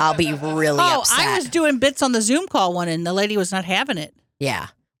 I'll be really upset. I was doing bits on the Zoom call one and the lady was not having it. Yeah.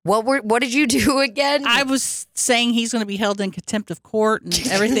 What did you do again? I was saying he's going to be held in contempt of court and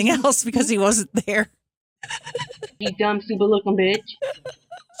everything else because he wasn't there. You dumb, stupid looking bitch.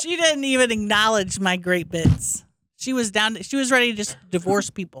 She didn't even acknowledge my great bits. She was ready to just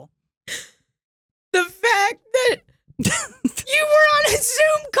divorce people. The fact that you were on a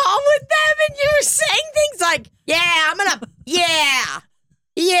Zoom call with them and you were saying things like, I'm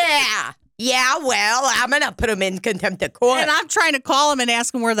going to put him in contempt of court. And I'm trying to call him and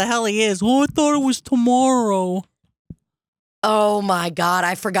ask him where the hell he is. Oh, I thought it was tomorrow. Oh, my God.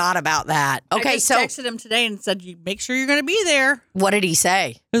 I forgot about that. Okay, I just texted him today and said, make sure you're going to be there. What did he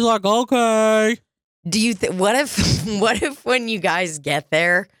say? He's like, okay. Do you what if when you guys get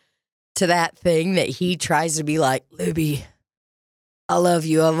there to that thing that he tries to be like, Libby, I love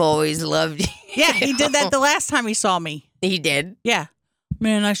you. I've always loved you. Yeah, he did that the last time he saw me. He did? Yeah.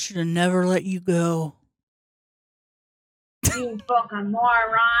 Man, I should have never let you go. You fucking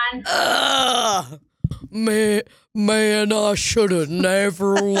moron. Man, I should have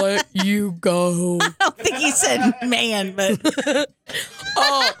never let you go. I don't think he said man, but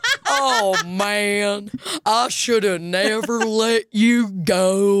oh man, I should have never let you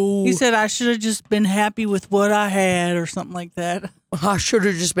go. he said I should have just been happy with what I had or something like that. I should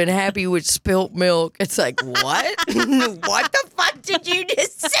have just been happy with spilt milk. It's like, what? What the fuck did you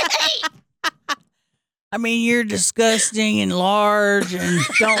just say? I mean, you're disgusting and large and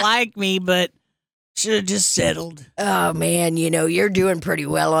don't like me, but should have just settled. Oh, man, you're doing pretty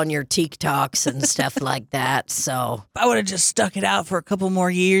well on your TikToks and stuff like that, so. I would have just stuck it out for a couple more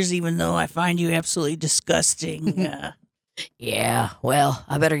years, even though I find you absolutely disgusting. Yeah, well,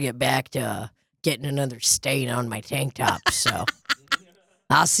 I better get back to getting another stain on my tank top, so.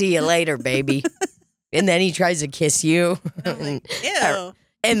 I'll see you later, baby. And then he tries to kiss you. Like, ew.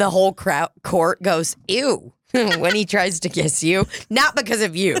 And the whole court goes, ew, when he tries to kiss you. Not because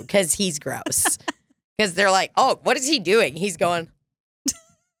of you, because he's gross. Because they're like, oh, what is he doing? He's going.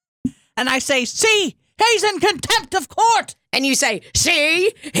 And I say, see, he's in contempt of court. And you say,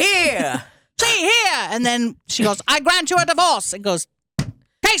 see, here. See, here. And then she goes, I grant you a divorce. And goes,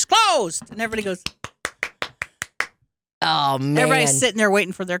 case closed. And everybody goes. Oh, man. Everybody's sitting there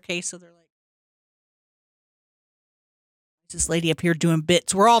waiting for their case. So they're like, this lady up here doing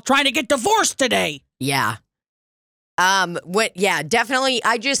bits. We're all trying to get divorced today. Yeah. Yeah, definitely.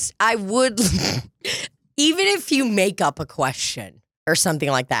 I would, even if you make up a question or something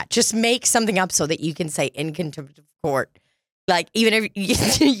like that, just make something up so that you can say in contempt of court. Like, even if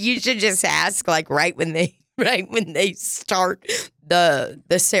you should just ask, like, right when they start the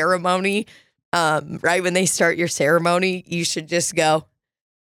ceremony, right when they start your ceremony, you should just go,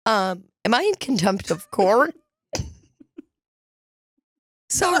 am I in contempt of court?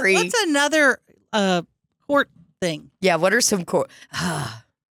 Sorry. What's another court thing? Yeah, what are some court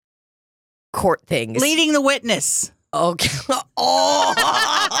things? Leading the witness. Okay. Oh.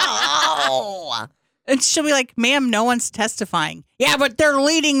 And she'll be like, ma'am, no one's testifying. Yeah, but they're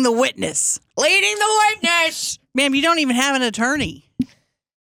leading the witness. Leading the witness. Ma'am, you don't even have an attorney.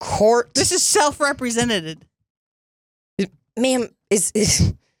 Court. This is self-represented. Ma'am,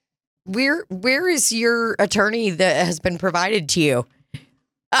 where is your attorney that has been provided to you?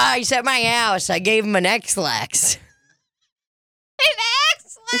 He's at my house. I gave him an X-Lax. An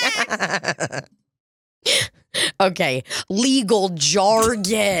X-Lax? Okay. Legal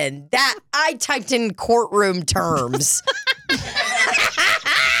jargon. That I typed in courtroom terms.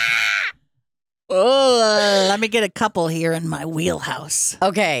 Oh, let me get a couple here in my wheelhouse.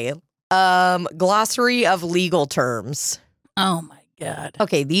 Okay. Glossary of legal terms. Oh, my God.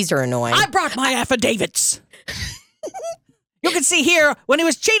 Okay, these are annoying. I brought my affidavits. You can see here when he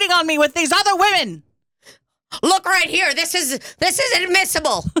was cheating on me with these other women. Look right here. This is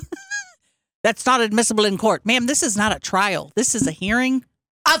admissible. That's not admissible in court. Ma'am, this is not a trial. This is a hearing.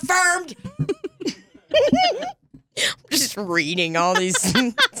 Affirmed. I'm just reading all these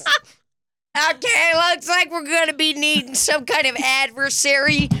things. Okay, looks like we're going to be needing some kind of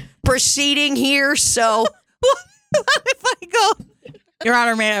adversary proceeding here, so. What if I go, Your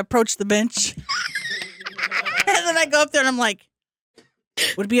Honor, may I approach the bench? And then I go up there and I'm like,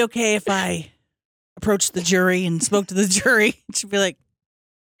 would it be okay if I approached the jury and spoke to the jury? And she'd be like,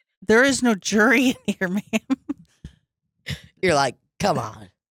 there is no jury in here, ma'am. You're like, come on.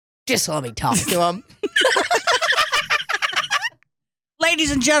 Just let me talk to him.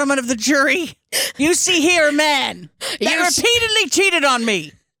 Ladies and gentlemen of the jury, you see here a man that repeatedly cheated on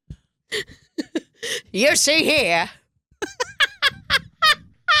me. You see here.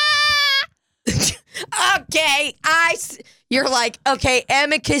 Okay, you're like, okay,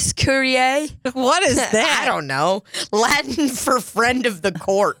 amicus curiae. What is that? I don't know. Latin for friend of the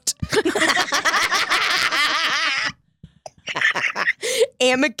court.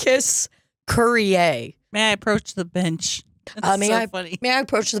 Amicus curiae. May I approach the bench? That's so funny. May I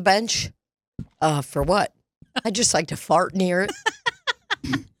approach the bench? For what? I'd just like to fart near it.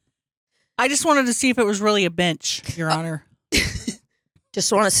 I just wanted to see if it was really a bench, Your Honor.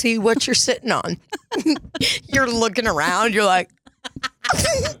 Just want to see what you're sitting on. You're looking around. You're like,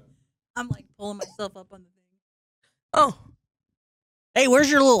 I'm like pulling myself up on the thing. oh. Hey,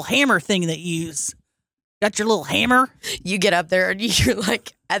 where's your little hammer thing that you use? Got your little hammer? You get up there and you're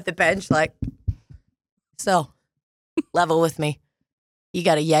like at the bench, like, so level with me. You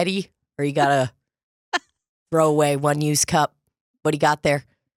got a Yeti or you got a throw away one-use cup. What do you got there?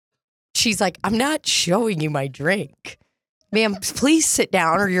 She's like, I'm not showing you my drink. Ma'am, please sit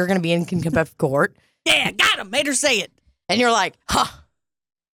down or you're going to be in contempt of court. Yeah, got him. Made her say it. And you're like,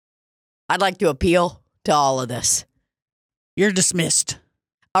 I'd like to appeal to all of this. You're dismissed.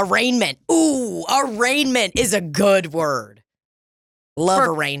 Arraignment. Ooh, arraignment is a good word. Love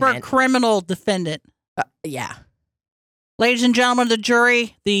arraignment. For a criminal defendant. Yeah. Ladies and gentlemen of the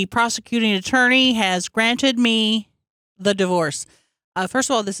jury, the prosecuting attorney has granted me the divorce. First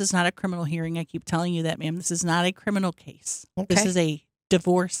of all, this is not a criminal hearing. I keep telling you that, ma'am. This is not a criminal case. Okay. This is a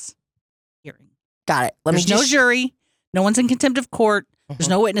divorce hearing. Got it. There's no jury. No one's in contempt of court. There's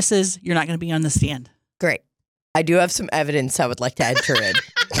no witnesses. You're not going to be on the stand. Great. I do have some evidence I would like to enter in.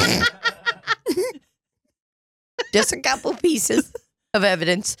 Just a couple pieces of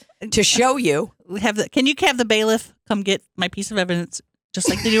evidence to show you. Can you have the bailiff come get my piece of evidence, just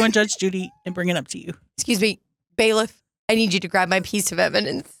like they do on Judge Judy, and bring it up to you? Excuse me, bailiff. I need you to grab my piece of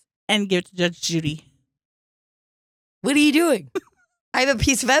evidence. And give it to Judge Judy. What are you doing? I have a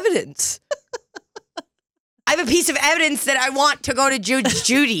piece of evidence. I have a piece of evidence that I want to go to Judge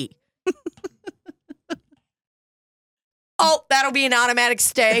Judy. Oh, that'll be an automatic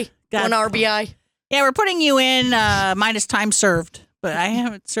stay on RBI. Yeah, we're putting you in minus time served, but I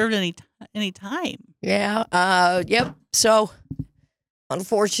haven't served any time. Yeah. Yep. So,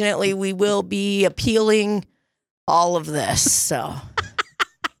 unfortunately, we will be appealing all of this. So,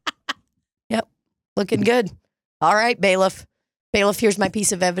 yep, looking good. All right, bailiff. Bailiff, here's my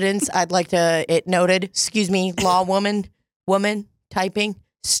piece of evidence. I'd like to it noted. Excuse me, law woman, typing,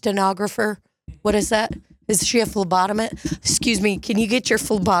 stenographer. What is that? Is she a phlebotomist? Excuse me, can you get your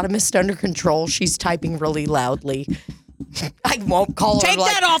phlebotomist under control? She's typing really loudly. I won't call her. Take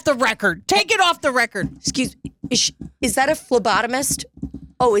that off the record. Take it off the record. Excuse me, is that a phlebotomist?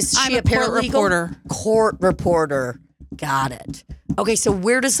 Oh, is she a paralegal? Court reporter. Court reporter. Got it. Okay, so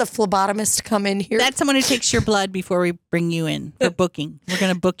where does the phlebotomist come in here? That's someone who takes your blood before we bring you in for booking. We're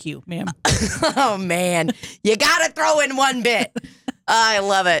going to book you, ma'am. Oh, man. You got to throw in one bit. I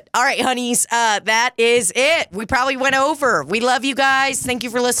love it. All right, honeys, that is it. We probably went over. We love you guys. Thank you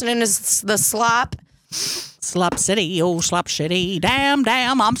for listening to the Slop. Slop City, oh, Slop City. Damn,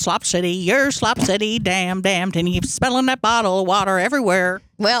 I'm Slop City. You're Slop City. Damn. And you keep spilling that bottle of water everywhere.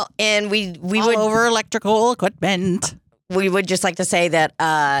 Well, and we all would over electrical equipment. We would just like to say that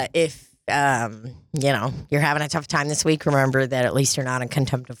if you're having a tough time this week, remember that at least you're not in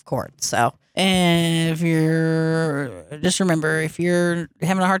contempt of court. So, and if you're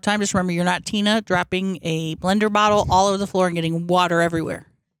having a hard time, just remember you're not Tina dropping a blender bottle all over the floor and getting water everywhere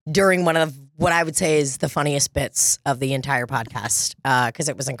during one of what I would say is the funniest bits of the entire podcast, because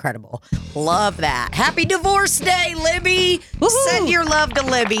it was incredible. Love that. Happy Divorce Day, Libby. Woo-hoo. Send your love to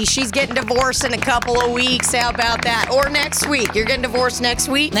Libby. She's getting divorced in a couple of weeks. How about that? Or next week. You're getting divorced next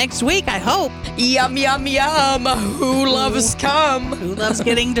week? Next week, I hope. Yum, yum, yum. Who loves cum? Who loves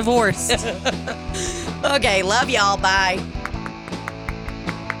getting divorced? Okay, love y'all. Bye.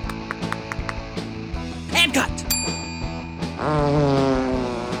 And cut.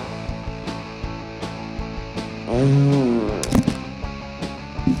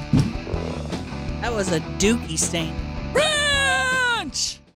 That was a dookie stain.